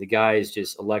 8th inning. The guy is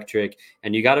just electric,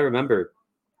 and you got to remember,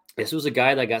 this was a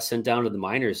guy that got sent down to the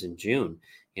minors in June,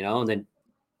 and then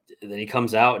he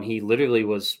comes out and he literally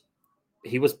was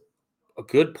a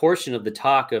good portion of the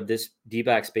talk of this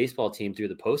D-backs baseball team through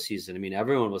the postseason. I mean,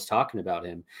 everyone was talking about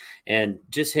him, and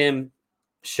just him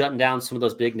shutting down some of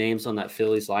those big names on that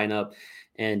Phillies lineup.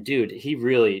 And dude, he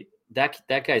really, that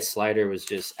guy's slider was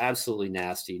just absolutely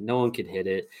nasty. No one could hit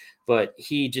it, but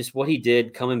what he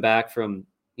did coming back from,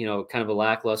 kind of a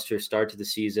lackluster start to the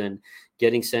season,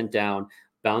 getting sent down,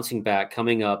 bouncing back,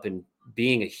 coming up, and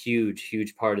being a huge,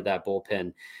 huge part of that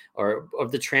bullpen, or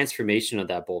of the transformation of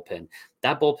that bullpen.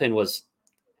 That bullpen was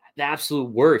the absolute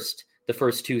worst the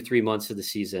first 2-3 months of the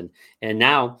season. And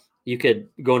now you could,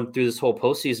 going through this whole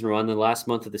postseason run, the last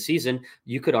month of the season,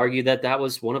 you could argue that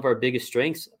was one of our biggest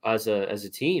strengths as a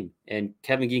team. And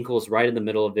Kevin Ginkel is right in the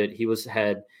middle of it. He was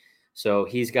ahead. So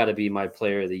he's got to be my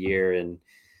player of the year. And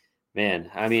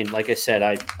man, I mean, like I said,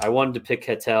 I wanted to pick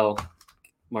Ketel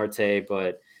Marte,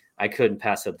 but I couldn't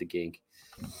pass up the Gink.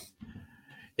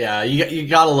 Yeah, you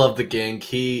gotta love the Gink.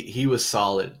 He was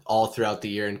solid all throughout the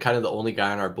year, and kind of the only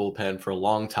guy in our bullpen for a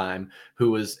long time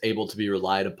who was able to be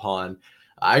relied upon.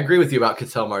 I agree with you about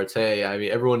Ketel Marte. I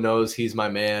mean, everyone knows he's my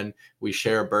man. We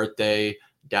share a birthday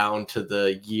down to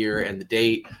the year and the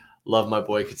date. Love my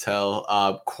boy Ketel.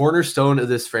 Cornerstone of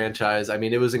this franchise. I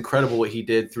mean, it was incredible what he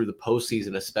did through the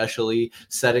postseason, especially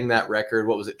setting that record.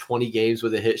 What was it, 20 games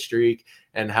with a hit streak?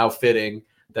 And how fitting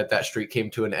that streak came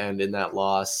to an end in that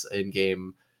loss in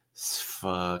game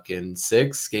 5.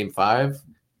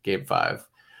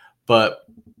 But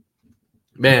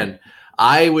man,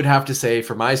 I would have to say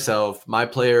for myself, my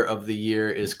player of the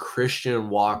year is Christian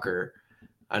Walker.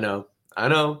 I know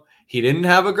he didn't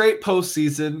have a great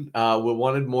postseason. We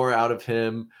wanted more out of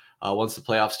him once the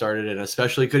playoffs started, and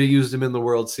especially could have used him in the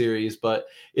World Series. But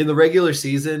in the regular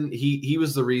season, he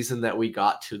was the reason that we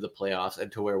got to the playoffs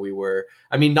and to where we were.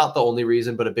 I mean, not the only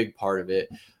reason, but a big part of it.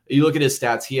 You look at his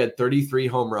stats, he had 33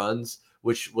 home runs,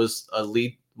 which was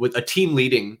a team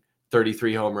leading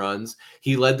 33 home runs.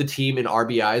 He led the team in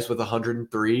RBIs with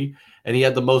 103, and he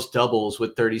had the most doubles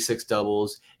with 36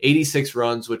 doubles, 86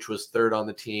 runs, which was 3rd on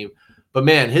the team. But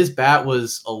man, his bat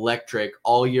was electric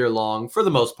all year long for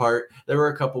the most part. There were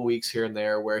a couple weeks here and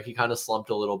there where he kind of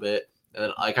slumped a little bit,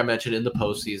 and like I mentioned, in the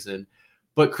postseason.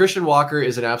 But Christian Walker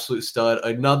is an absolute stud.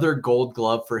 Another Gold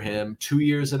Glove for him, 2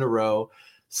 years in a row.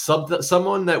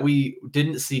 Someone that we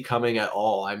didn't see coming at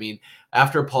all. I mean,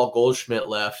 after Paul Goldschmidt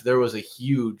left, there was a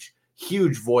huge,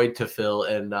 huge void to fill,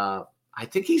 and I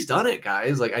think he's done it,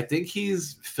 guys. Like, I think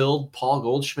he's filled Paul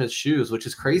Goldschmidt's shoes, which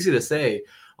is crazy to say,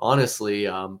 honestly.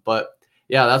 But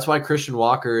yeah, that's why Christian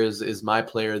Walker is my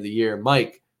player of the year.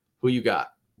 Mike, who you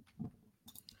got?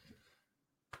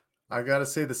 I got to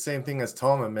say the same thing as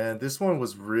Tallman, man. This one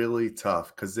was really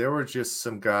tough because there were just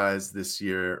some guys this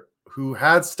year who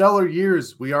had stellar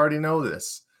years. We already know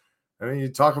this. I mean, you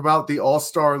talk about the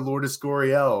all-star Lourdes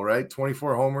Gurriel, right?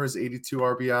 24 homers, 82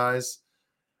 RBIs.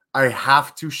 I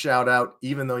have to shout out,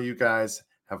 even though you guys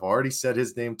have already said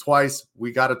his name twice,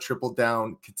 we got to triple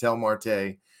down Ketel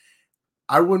Marte.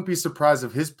 I wouldn't be surprised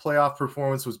if his playoff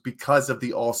performance was because of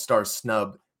the all-star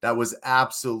snub. That was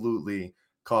absolutely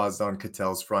caused on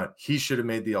Ketel's front. He should have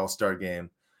made the All-Star game,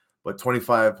 but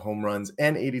 25 home runs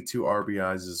and 82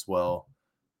 RBIs as well.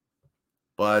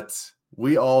 But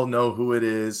we all know who it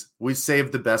is. We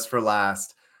saved the best for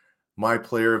last. My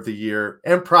player of the year,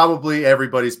 and probably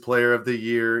everybody's player of the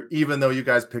year, even though you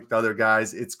guys picked other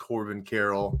guys, it's Corbin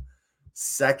Carroll.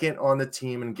 Second on the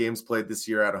team in games played this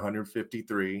year at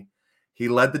 153. He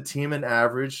led the team in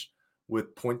average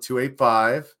with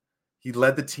 .285. He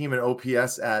led the team in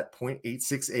OPS at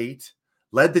 .868.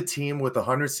 Led the team with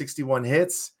 161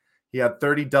 hits. He had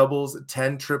 30 doubles,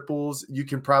 10 triples. You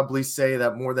can probably say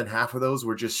that more than half of those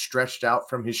were just stretched out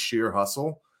from his sheer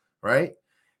hustle, right?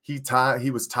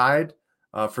 He was tied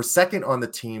for second on the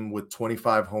team with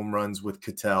 25 home runs with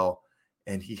Ketel,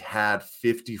 and he had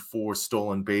 54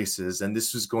 stolen bases. And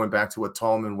this was going back to what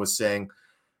Tallman was saying.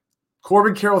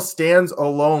 Corbin Carroll stands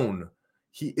alone.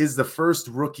 He is the first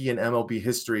rookie in MLB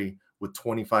history with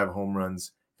 25 home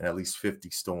runs and at least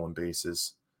 50 stolen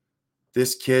bases.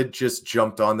 This kid just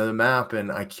jumped onto the map,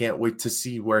 and I can't wait to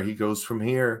see where he goes from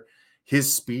here.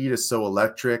 His speed is so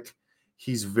electric.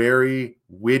 He's very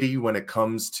witty when it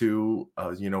comes to,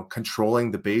 controlling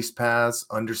the base paths,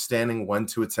 understanding when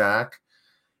to attack.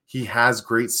 He has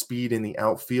great speed in the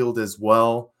outfield as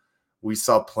well. We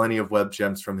saw plenty of web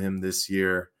gems from him this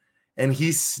year. And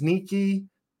he's sneaky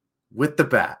with the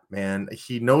bat, man.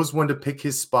 He knows when to pick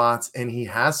his spots, and he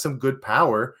has some good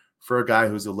power for a guy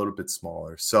who's a little bit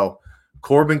smaller. So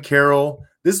Corbin Carroll,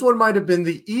 this one might have been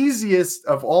the easiest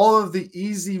of all of the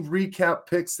easy recap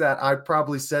picks that I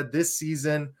probably said this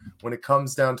season. When it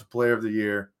comes down to player of the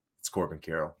year, it's Corbin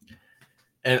Carroll.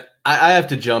 And I have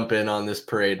to jump in on this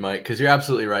parade, Mike, because you're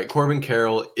absolutely right. Corbin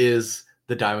Carroll is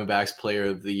the Diamondbacks player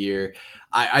of the year.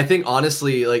 I think,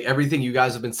 honestly, like everything you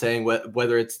guys have been saying,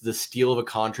 whether it's the steal of a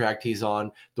contract he's on,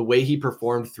 the way he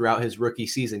performed throughout his rookie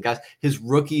season. Guys, his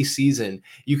rookie season,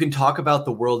 you can talk about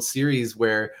the World Series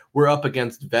where we're up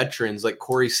against veterans like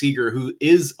Corey Seager, who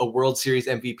is a World Series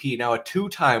MVP, now a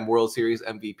two-time World Series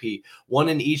MVP, one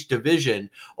in each division.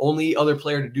 Only other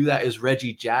player to do that is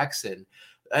Reggie Jackson.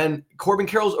 And Corbin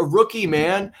Carroll's a rookie,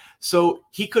 man. So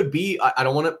he could be, I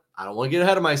don't want to get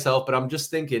ahead of myself, but I'm just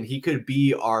thinking he could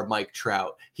be our Mike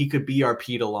Trout. He could be our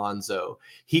Pete Alonso.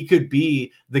 He could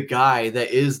be the guy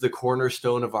that is the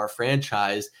cornerstone of our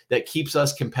franchise that keeps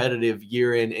us competitive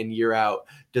year in and year out,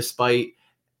 despite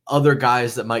other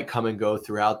guys that might come and go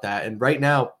throughout that. And right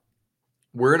now,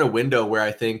 we're in a window where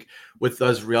I think with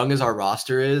as young as our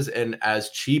roster is and as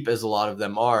cheap as a lot of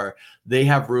them are, they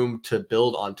have room to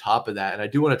build on top of that. And I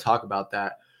do want to talk about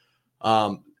that.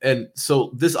 And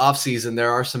so this offseason,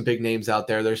 there are some big names out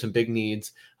there. There's some big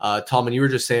needs. Tallman, you were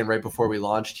just saying right before we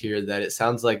launched here that it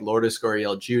sounds like Lourdes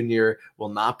Gurriel Jr. will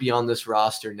not be on this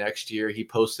roster next year. He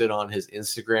posted on his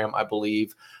Instagram, I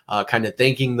believe, kind of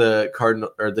thanking the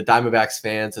Diamondbacks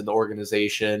fans and the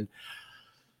organization.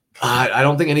 I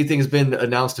don't think anything's been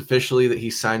announced officially that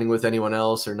he's signing with anyone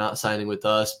else or not signing with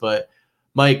us. But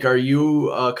Mike, are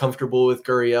you comfortable with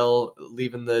Gurriel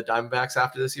leaving the Diamondbacks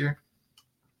after this year?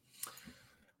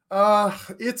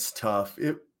 It's tough.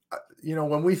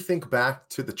 When we think back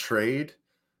to the trade,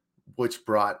 which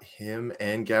brought him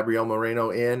and Gabriel Moreno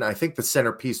in, I think the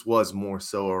centerpiece was more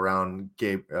so around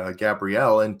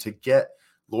Gabriel, and to get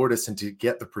Lourdes and to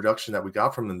get the production that we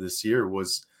got from him this year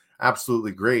was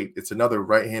absolutely great. It's another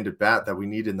right-handed bat that we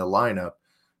need in the lineup.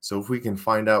 So if we can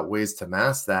find out ways to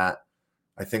mask that,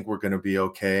 I think we're going to be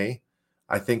okay.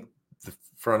 I think the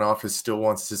front office still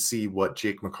wants to see what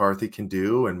Jake McCarthy can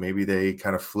do, and maybe they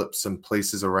kind of flip some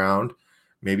places around,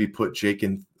 maybe put Jake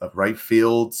in right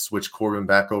field, switch Corbin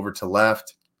back over to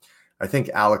left. I think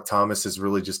Alec Thomas has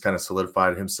really just kind of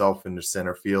solidified himself in the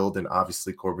center field, and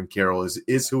obviously Corbin Carroll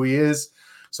is who he is.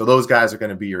 So those guys are going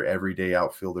to be your everyday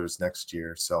outfielders next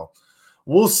year. So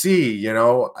we'll see,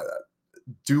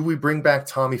 do we bring back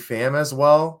Tommy Pham as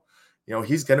well?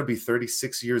 He's going to be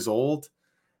 36 years old,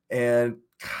 and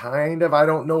kind of, I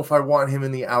don't know if I want him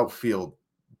in the outfield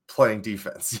playing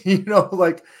defense,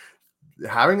 like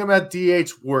having him at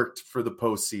DH worked for the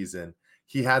postseason.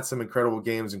 He had some incredible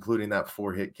games, including that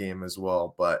 4-hit game as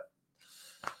well, but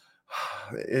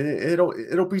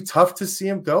it'll be tough to see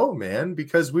him go, man,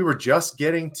 because we were just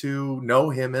getting to know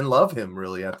him and love him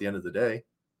really at the end of the day.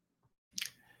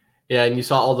 Yeah, and you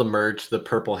saw all the merch, the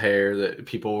purple hair that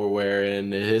people were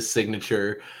wearing, his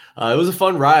signature. It was a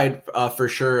fun ride for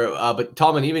sure. But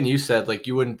Tallman, even you said like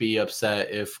you wouldn't be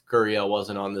upset if Gurriel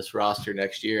wasn't on this roster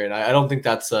next year, and I don't think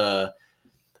that's a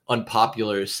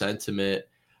unpopular sentiment.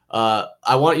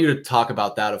 I want you to talk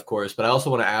about that, of course, but I also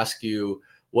want to ask you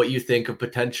what you think of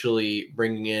potentially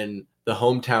bringing in the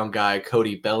hometown guy,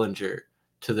 Cody Bellinger,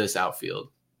 to this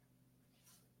outfield.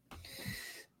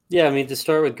 Yeah, I mean, to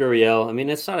start with Gurriel, I mean,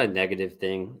 it's not a negative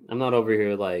thing. I'm not over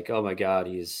here like, oh my God,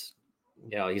 he's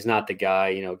not the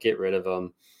guy, get rid of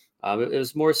him. It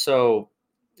was more so,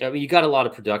 I mean, you got a lot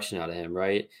of production out of him,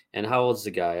 right? And how old's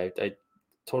the guy? I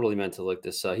totally meant to look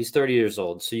this up. He's 30 years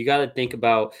old. So you got to think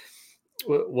about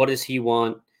what does he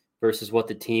want versus what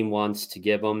the team wants to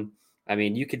give him. I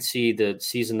mean, you could see the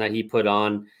season that he put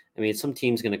on. I mean, some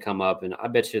team's going to come up, and I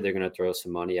bet you they're going to throw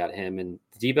some money at him. And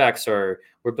the D-backs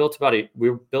we're built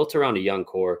around a young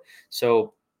core.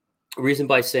 So, reason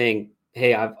by saying,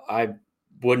 hey, I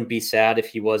wouldn't be sad if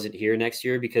he wasn't here next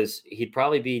year because he'd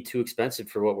probably be too expensive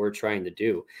for what we're trying to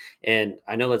do. And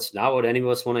I know that's not what any of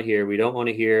us want to hear. We don't want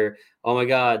to hear, oh my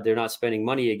God, they're not spending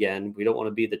money again. We don't want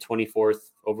to be the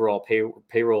 24th overall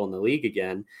payroll in the league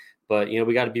again. But,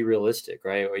 we got to be realistic,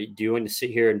 right? Or do you want to sit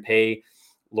here and pay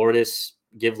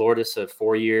give Lourdes a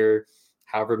 4-year,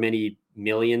 however many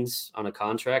millions on a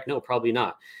contract? No, probably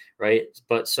not. Right.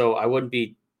 But so I wouldn't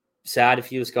be sad if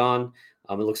he was gone.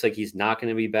 It looks like he's not going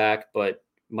to be back, but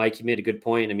Mike, you made a good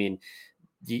point. I mean,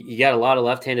 you got a lot of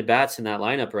left-handed bats in that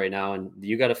lineup right now, and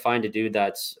you got to find a dude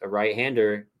that's a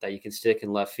right-hander that you can stick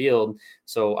in left field.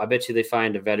 So I bet you they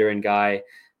find a veteran guy,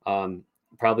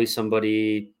 probably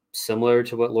somebody similar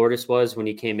to what Lourdes was when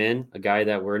he came in, a guy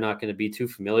that we're not going to be too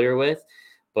familiar with,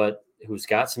 but who's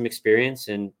got some experience.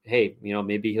 And hey,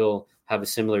 maybe he'll have a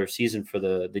similar season for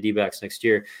the D-backs next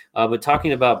year. But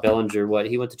talking about Bellinger,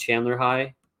 he went to Chandler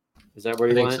High. Is that where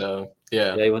he went? I think so.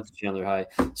 Yeah. Yeah, he went to Chandler High.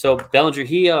 So Bellinger,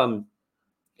 he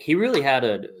really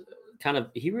had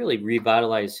he really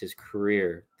revitalized his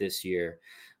career this year.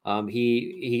 I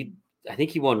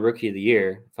think he won Rookie of the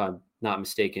Year, if I'm not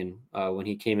mistaken, when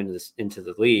he came into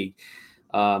the league.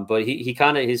 But he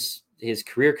kind of his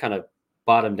career kind of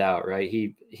bottomed out, right?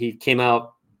 He came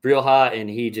out real hot and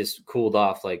he just cooled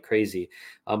off like crazy.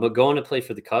 But going to play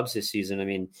for the Cubs this season, I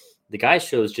mean, the guy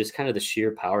shows just kind of the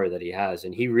sheer power that he has.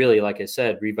 And he really, like I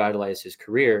said, revitalized his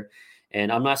career.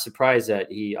 And I'm not surprised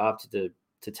that he opted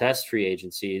to test free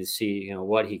agency to see,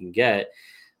 what he can get.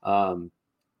 I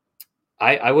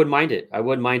wouldn't mind it. I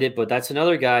wouldn't mind it, but that's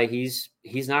another guy. He's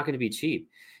not going to be cheap.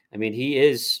 I mean, he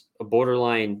is a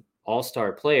borderline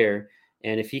all-star player.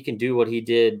 And if he can do what he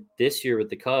did this year with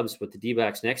the Cubs, with the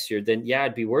D-backs next year, then yeah,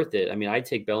 it'd be worth it. I mean, I'd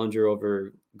take Bellinger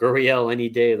over Gurriel any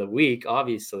day of the week,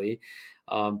 obviously.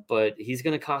 But he's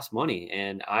going to cost money.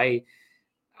 And I'm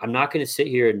not going to sit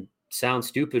here and sound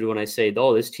stupid when I say,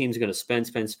 oh, this team's going to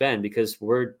spend, because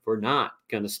we're not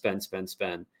going to spend.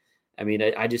 I mean,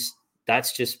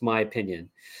 that's just my opinion.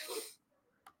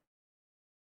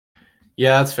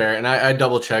 Yeah, that's fair. And I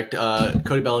double checked.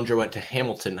 Cody Bellinger went to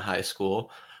Hamilton High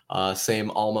School, same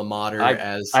alma mater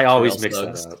as I always Terrell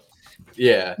mix Suggs. that up.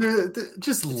 Yeah,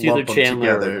 just it's lump them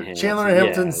together. Chandler and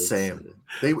Hamilton, same.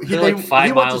 They're like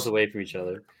 5 miles away from each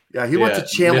other. Yeah, he went to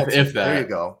Chandleton. If that. There you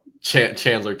go.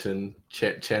 Chandlerton.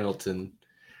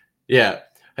 Yeah,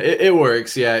 it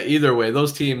works. Yeah, either way,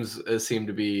 those teams seem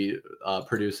to be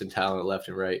producing talent left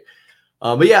and right.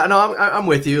 But yeah, no, I'm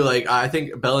with you. Like, I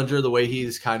think Bellinger, the way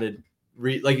he's kind of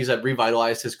like you said,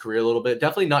 revitalized his career a little bit.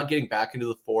 Definitely not getting back into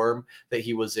the form that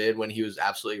he was in when he was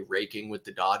absolutely raking with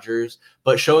the Dodgers,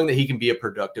 but showing that he can be a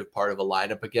productive part of a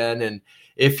lineup again. And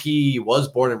if he was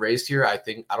born and raised here, I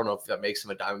don't know if that makes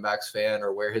him a Diamondbacks fan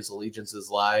or where his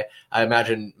allegiances lie. I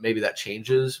imagine maybe that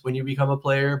changes when you become a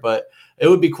player, but it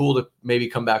would be cool to maybe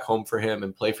come back home for him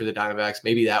and play for the Diamondbacks.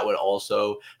 Maybe that would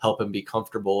also help him be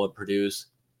comfortable and produce.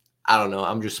 I don't know.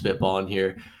 I'm just spitballing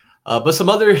here. But some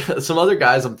other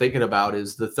guys I'm thinking about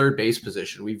is the third base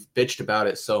position. We've bitched about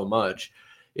it so much.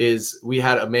 Is we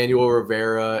had Emmanuel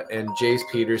Rivera and Jace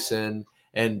Peterson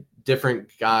and different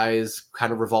guys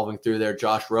kind of revolving through there.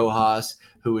 Josh Rojas,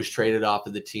 who was traded off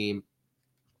of the team.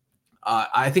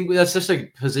 I think that's just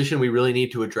a position we really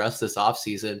need to address this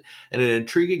offseason. And an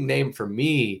intriguing name for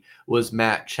me was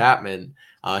Matt Chapman.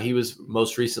 He was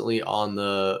most recently on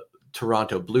the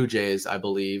Toronto Blue Jays, I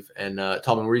believe. And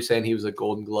Tallman, were you saying he was a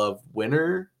Golden Glove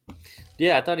winner?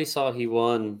 Yeah, I thought he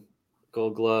won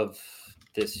Gold Glove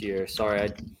this year. Sorry,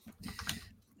 I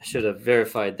should have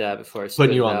verified that before I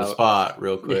putting you on the spot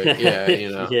real quick.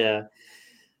 Yeah, yeah.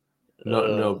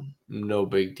 No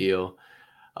big deal.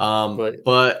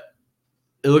 But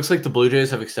it looks like the Blue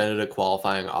Jays have extended a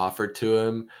qualifying offer to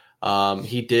him.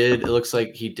 It looks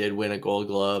like he did win a Gold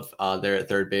Glove there at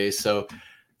third base. So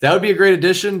that would be a great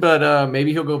addition, but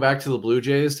maybe he'll go back to the Blue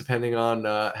Jays depending on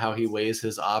how he weighs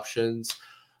his options.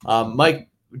 Mike,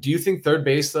 do you think third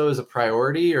base, though, is a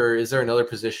priority, or is there another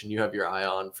position you have your eye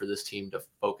on for this team to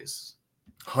focus?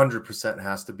 100%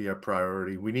 has to be a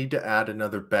priority. We need to add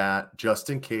another bat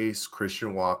just in case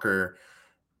Christian Walker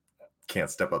can't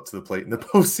step up to the plate in the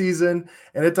postseason.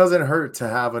 And it doesn't hurt to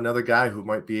have another guy who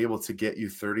might be able to get you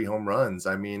 30 home runs.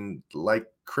 I mean, like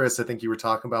Chris, I think you were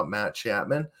talking about Matt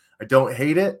Chapman. I don't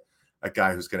hate it. A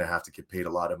guy who's going to have to get paid a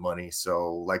lot of money.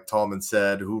 So like Tallman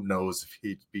said, who knows if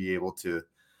he'd be able to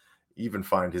even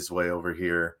find his way over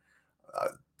here.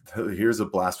 Here's a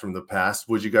blast from the past.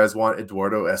 Would you guys want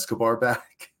Eduardo Escobar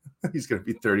back? He's going to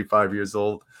be 35 years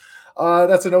old.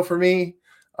 That's a no for me.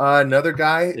 Another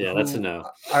guy. Yeah, that's a no.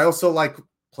 I also like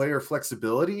player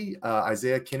flexibility.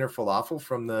 Isaiah Kinner-Falafel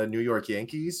from the New York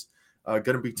Yankees. Going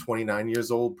to be 29 years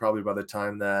old probably by the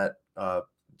time that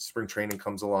spring training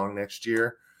comes along next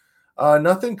year.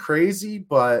 Nothing crazy,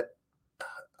 but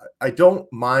I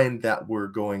don't mind that we're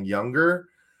going younger.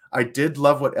 I did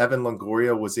love what Evan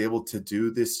Longoria was able to do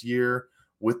this year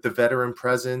with the veteran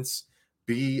presence,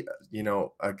 be,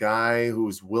 a guy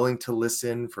who's willing to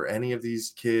listen for any of these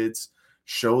kids,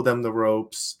 show them the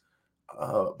ropes.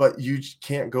 But you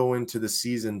can't go into the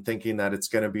season thinking that it's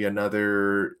going to be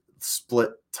another split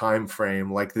time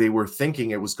frame like they were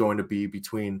thinking it was going to be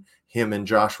between him and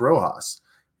Josh Rojas.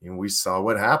 And we saw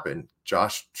what happened.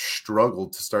 Josh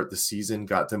struggled to start the season,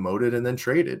 got demoted, and then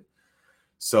traded.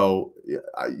 So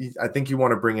I think you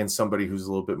want to bring in somebody who's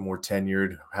a little bit more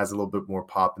tenured, has a little bit more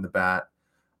pop in the bat,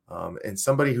 and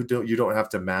somebody who you don't have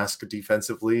to mask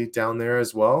defensively down there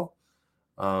as well.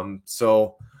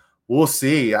 So we'll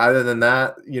see. Other than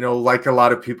that, like a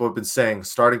lot of people have been saying,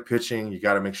 starting pitching, you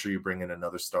got to make sure you bring in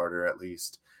another starter at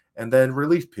least. And then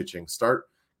relief pitching, start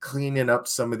cleaning up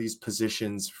some of these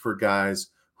positions for guys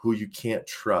who you can't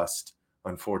trust.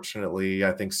 Unfortunately,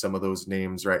 I think some of those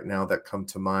names right now that come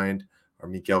to mind are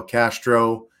Miguel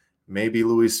Castro, maybe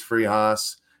Luis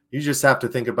Frias. You just have to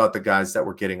think about the guys that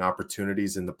were getting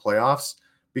opportunities in the playoffs,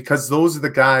 because those are the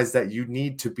guys that you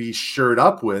need to be shored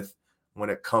up with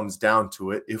when it comes down to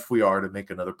it, if we are to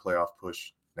make another playoff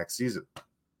push next season.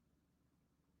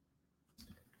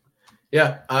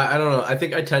 Yeah, I don't know. I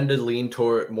think I tend to lean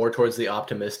more towards the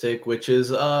optimistic, which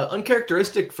is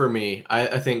uncharacteristic for me.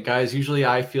 I think, guys, usually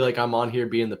I feel like I'm on here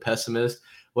being the pessimist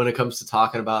when it comes to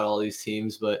talking about all these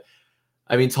teams. But,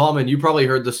 I mean, Tallman, you probably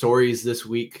heard the stories this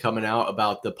week coming out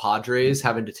about the Padres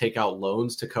having to take out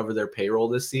loans to cover their payroll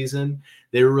this season.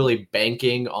 They were really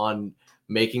banking on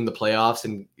making the playoffs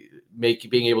and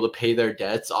being able to pay their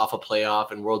debts off a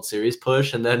playoff and World Series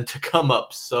push, and then to come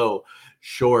up so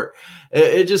short.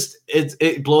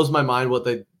 It blows my mind what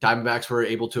the Diamondbacks were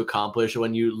able to accomplish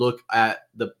when you look at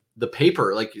the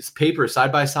paper, like it's paper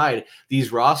side by side,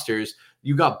 these rosters.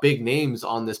 You got big names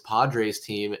on this Padres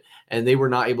team, and they were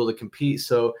not able to compete.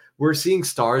 So we're seeing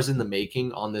stars in the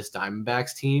making on this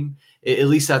Diamondbacks team. At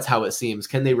least that's how it seems.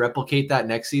 Can they replicate that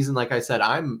next season? Like I said,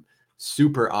 I'm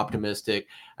super optimistic,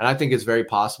 and I think it's very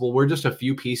possible. We're just a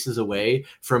few pieces away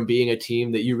from being a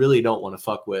team that you really don't want to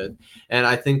fuck with. And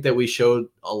I think that we showed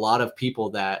a lot of people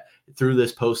that through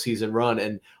this postseason run,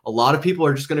 and a lot of people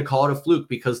are just going to call it a fluke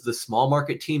because the small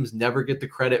market teams never get the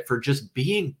credit for just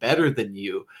being better than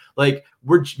you. Like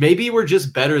we're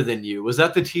just better than you. Was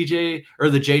that the TJ or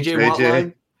the JJ Watt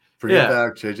line? Bring it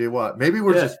back, JJ Watt. Maybe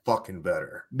we're just fucking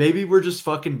better. Maybe we're just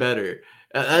fucking better.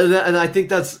 And I think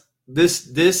that's this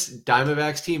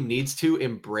Diamondbacks team needs to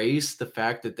embrace the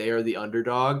fact that they are the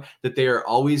underdog, that they are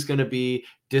always going to be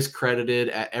discredited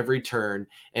at every turn.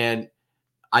 And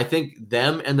I think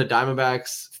them and the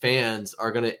Diamondbacks fans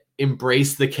are going to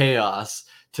embrace the chaos,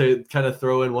 to kind of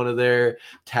throw in one of their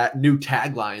new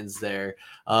taglines there.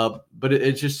 But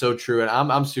it's just so true. And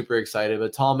I'm super excited.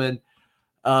 But Tallman,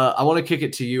 I want to kick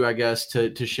it to you, I guess,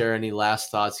 to share any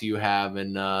last thoughts you have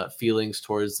and feelings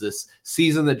towards this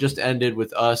season that just ended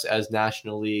with us as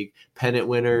National League pennant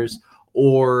winners,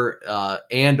 or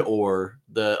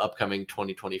the upcoming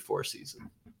 2024 season.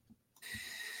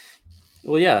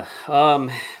 Well, yeah.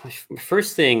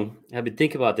 First thing, I've been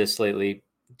thinking about this lately.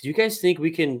 Do you guys think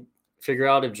we can figure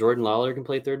out if Jordan Lawler can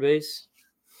play third base?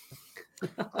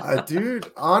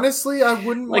 Dude, honestly, I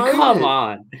wouldn't mind. Come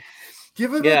on.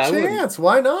 Give it a chance.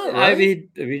 Why not? Right?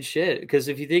 I mean, shit. Because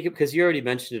if you think, because you already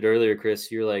mentioned it earlier,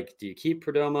 Chris, you're like, do you keep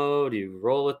Perdomo? Do you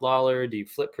roll with Lawler? Do you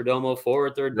flip Perdomo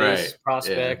forward third base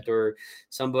prospect or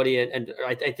somebody? And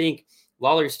I think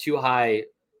Lawler's too high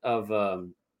of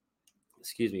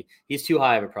he's too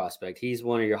high of a prospect. He's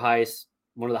one of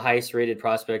the highest rated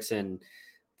prospects in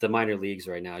the minor leagues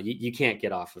right now. You can't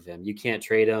get off of him. You can't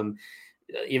trade him,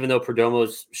 even though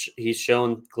Perdomo's he's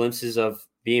shown glimpses of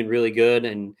being really good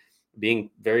and being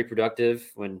very productive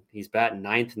when he's batting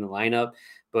ninth in the lineup.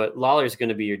 But Lawler's going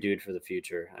to be your dude for the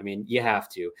future. I mean, you have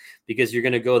to, because you're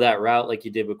going to go that route like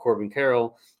you did with Corbin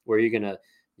Carroll, where you're going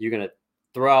to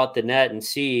throw out the net and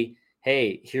see,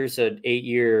 hey, here's an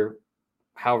 8-year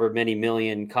however many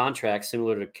million contracts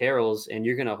similar to Carroll's, and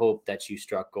you're going to hope that you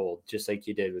struck gold just like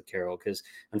you did with Carroll, because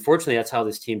unfortunately that's how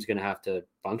this team's going to have to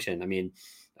function. I mean,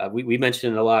 we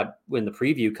mentioned it a lot in the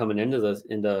preview coming into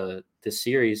the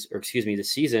series, or excuse me, the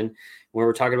season, where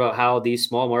we're talking about how these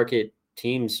small market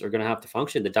teams are going to have to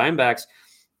function. The Diamondbacks,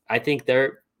 I think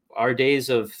our days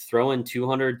of throwing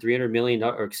 200, 300 million,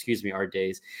 or excuse me, our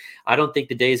days. I don't think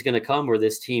the day is going to come where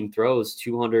this team throws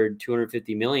 200,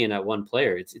 250 million at one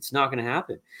player. It's not going to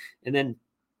happen. And then,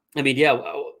 I mean, yeah,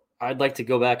 I'd like to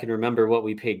go back and remember what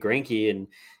we paid Greinke, and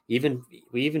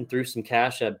we even threw some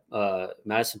cash at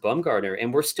Madison Bumgarner,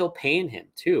 and we're still paying him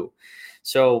too.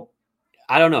 So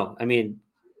I don't know. I mean,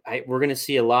 we're going to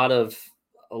see a lot of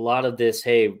this.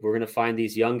 Hey, we're going to find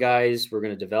these young guys, we're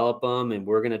going to develop them, and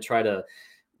we're going to try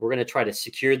to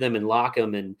secure them and lock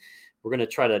them, and we're going to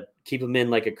try to keep them in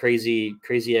like a crazy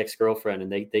ex-girlfriend,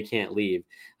 and they can't leave.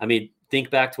 I mean, think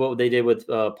back to what they did with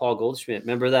Paul Goldschmidt.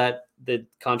 Remember that the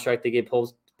contract they gave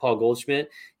Paul Goldschmidt?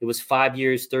 It was 5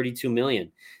 years, $32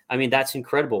 million. I mean, that's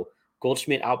incredible.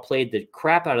 Goldschmidt outplayed the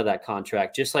crap out of that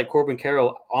contract, just like Corbin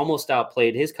Carroll almost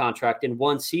outplayed his contract in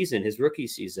one season, his rookie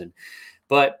season.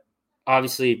 But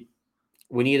obviously,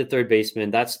 we need a third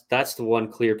baseman. That's the one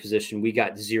clear position we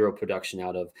got zero production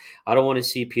out of. I don't want to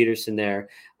see Peterson there.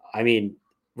 I mean,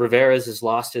 Rivera's has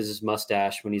lost his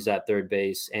mustache when he's at third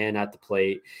base and at the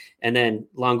plate. And then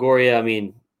Longoria, I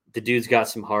mean, the dude's got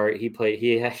some heart. He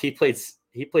played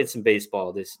some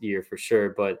baseball this year for sure.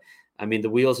 But I mean, the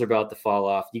wheels are about to fall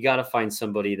off. You got to find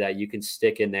somebody that you can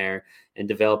stick in there and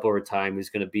develop over time who's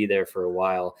going to be there for a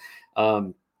while.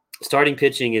 Starting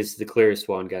pitching is the clearest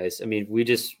one, guys. I mean, we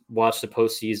just watched the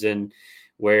postseason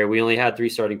where we only had 3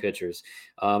 starting pitchers.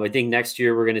 I think next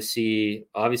year we're going to see,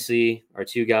 obviously, our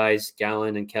 2 guys,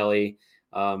 Gallen and Kelly.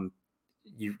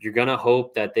 You're going to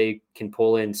hope that they can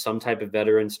pull in some type of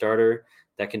veteran starter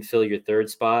that can fill your third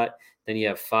spot. Then you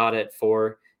have Fott at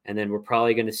 4. And then we're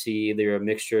probably going to see either a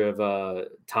mixture of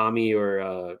Tommy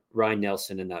or Ryan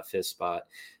Nelson in that 5th spot.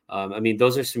 I mean,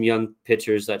 those are some young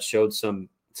pitchers that showed some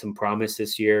promise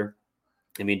this year.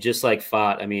 I mean, just like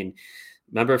Fott. I mean,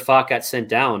 remember Fott got sent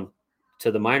down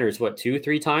to the minors,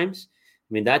 2-3 times?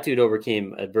 I mean, that dude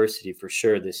overcame adversity for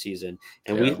sure this season.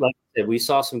 And we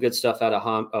saw some good stuff out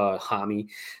of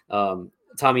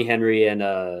Tommy Henry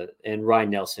and Ryan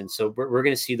Nelson. So we're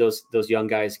going to see those young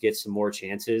guys get some more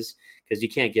chances, because you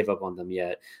can't give up on them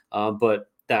yet. But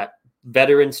that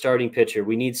veteran starting pitcher,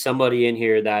 we need somebody in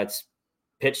here that's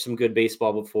pitched some good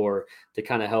baseball before to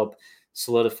kind of help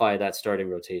solidify that starting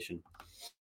rotation.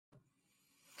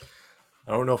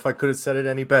 I don't know if I could have said it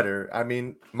any better. I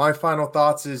mean, my final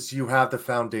thoughts is you have the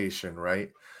foundation,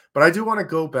 right? But I do want to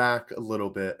go back a little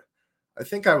bit. I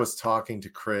think I was talking to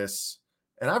Chris,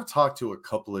 and I've talked to a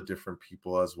couple of different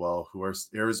people as well who are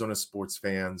Arizona sports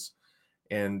fans.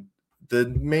 And the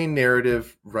main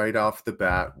narrative right off the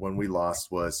bat when we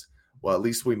lost was, well, at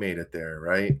least we made it there,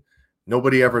 right?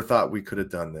 Nobody ever thought we could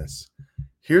have done this.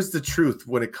 Here's the truth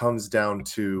when it comes down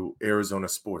to Arizona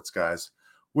sports, guys.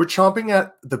 We're chomping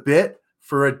at the bit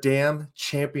for a damn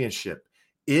championship.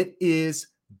 It is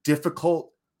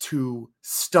difficult to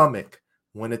stomach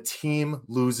when a team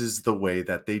loses the way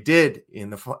that they did in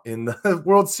the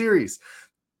World Series.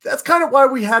 That's kind of why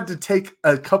we had to take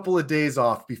a couple of days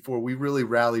off before we really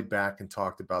rallied back and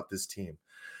talked about this team,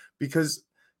 because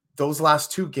those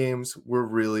last 2 games were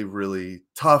really, really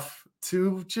tough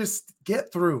to just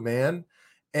get through, man.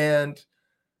 And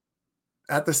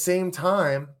at the same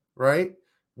time, right,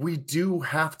 we do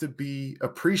have to be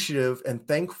appreciative and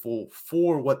thankful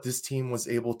for what this team was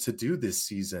able to do this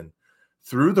season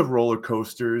through the roller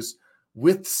coasters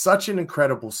with such an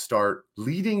incredible start,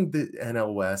 leading the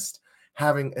NL West,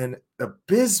 having an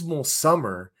abysmal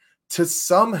summer, to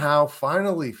somehow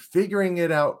finally figuring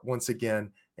it out once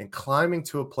again and climbing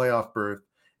to a playoff berth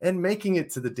and making it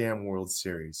to the damn World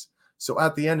Series. So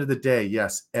at the end of the day,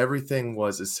 yes, everything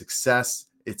was a success.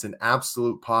 It's an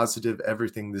absolute positive,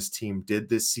 everything this team did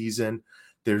this season.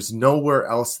 There's nowhere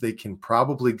else they can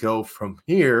probably go from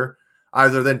here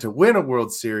other than to win a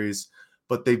World Series,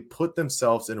 but they put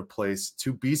themselves in a place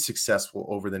to be successful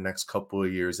over the next couple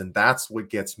of years. And that's what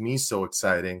gets me so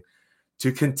exciting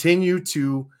to continue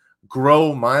to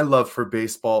grow my love for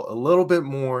baseball a little bit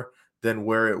more than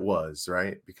where it was,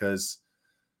 right? Because,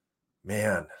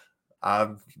 man,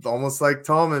 I'm almost like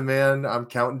Tallman, man. I'm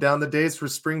counting down the days for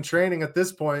spring training at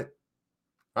this point.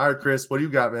 All right, Chris, what do you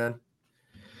got, man?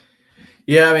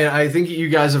 Yeah, I mean, I think you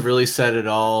guys have really said it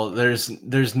all.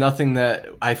 There's nothing that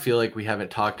I feel like we haven't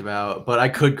talked about, but I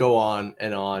could go on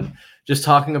and on. just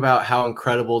talking about how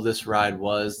incredible this ride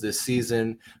was this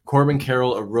season. Corbin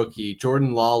Carroll, a rookie.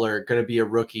 Jordan Lawler, going to be a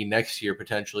rookie next year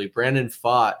potentially. Brandon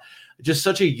Pfaadt, just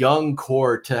such a young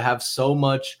core to have so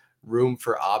much room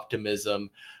for optimism.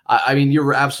 I mean,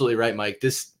 you're absolutely right, Mike.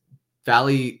 This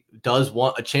Valley does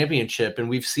want a championship, and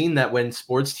we've seen that when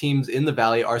sports teams in the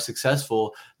Valley are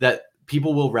successful, that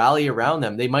people will rally around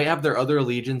them. They might have their other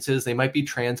allegiances. They might be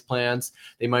transplants.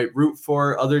 They might root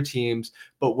for other teams.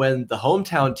 But when the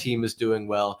hometown team is doing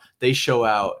well, they show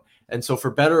out. And so for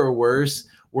better or worse,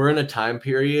 we're in a time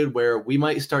period where we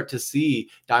might start to see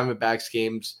Diamondbacks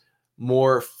games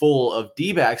more full of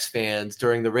D-backs fans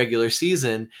during the regular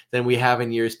season than we have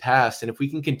in years past. And if we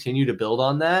can continue to build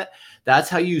on that, that's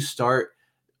how you start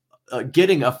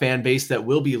getting a fan base that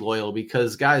will be loyal,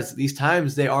 because guys, these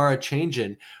times they are a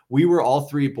changing. We were all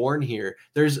three born here.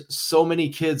 There's so many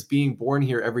kids being born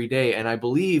here every day. And I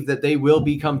believe that they will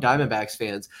become Diamondbacks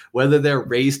fans, whether they're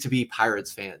raised to be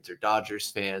Pirates fans or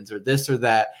Dodgers fans or this or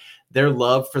that. Their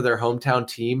love for their hometown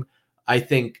team, I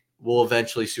think, will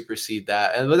eventually supersede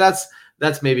that. And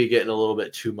that's maybe getting a little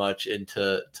bit too much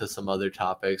into some other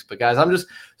topics. But guys, I'm just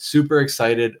super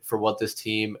excited for what this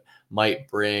team might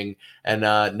bring. And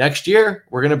next year,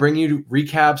 we're going to bring you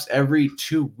recaps every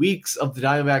 2 weeks of the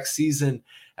Diamondbacks season,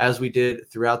 as we did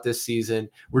throughout this season.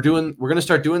 We're going to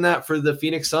start doing that for the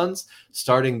Phoenix Suns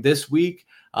starting this week.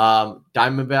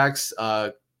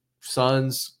 Diamondbacks,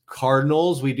 Suns,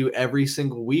 Cardinals, we do every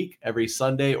single week, every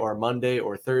Sunday or Monday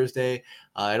or Thursday.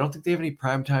 I don't think they have any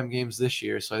primetime games this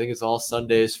year, so I think it's all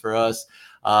Sundays for us.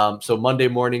 So Monday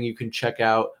morning, you can check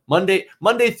out Monday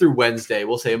through Wednesday.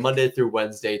 We'll say a Monday through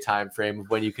Wednesday time frame of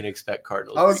when you can expect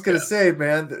Cardinals. I was going to say,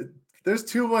 man, there's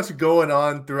too much going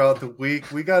on throughout the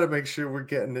week. We got to make sure we're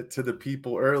getting it to the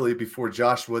people early before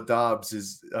Joshua Dobbs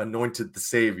is anointed the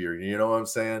savior. You know what I'm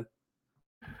saying?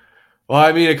 Well,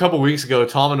 I mean, a couple weeks ago,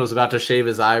 Tallman was about to shave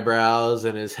his eyebrows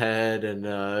and his head, and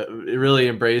really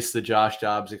embrace the Josh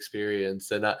Dobbs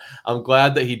experience. And I'm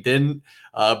glad that he didn't,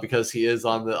 because he is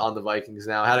on the Vikings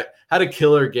now. Had a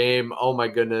killer game. Oh my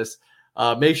goodness!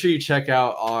 Make sure you check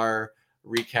out our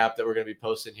recap that we're going to be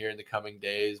posting here in the coming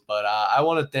days. But I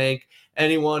want to thank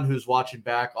anyone who's watching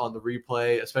back on the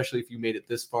replay, especially if you made it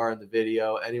this far in the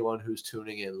video. Anyone who's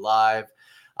tuning in live.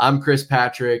 I'm Chris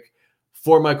Patrick.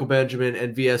 For Michael Benjamin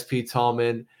and VSP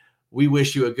Tallman, we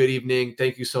wish you a good evening.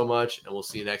 Thank you so much, and we'll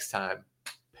see you next time.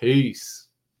 Peace.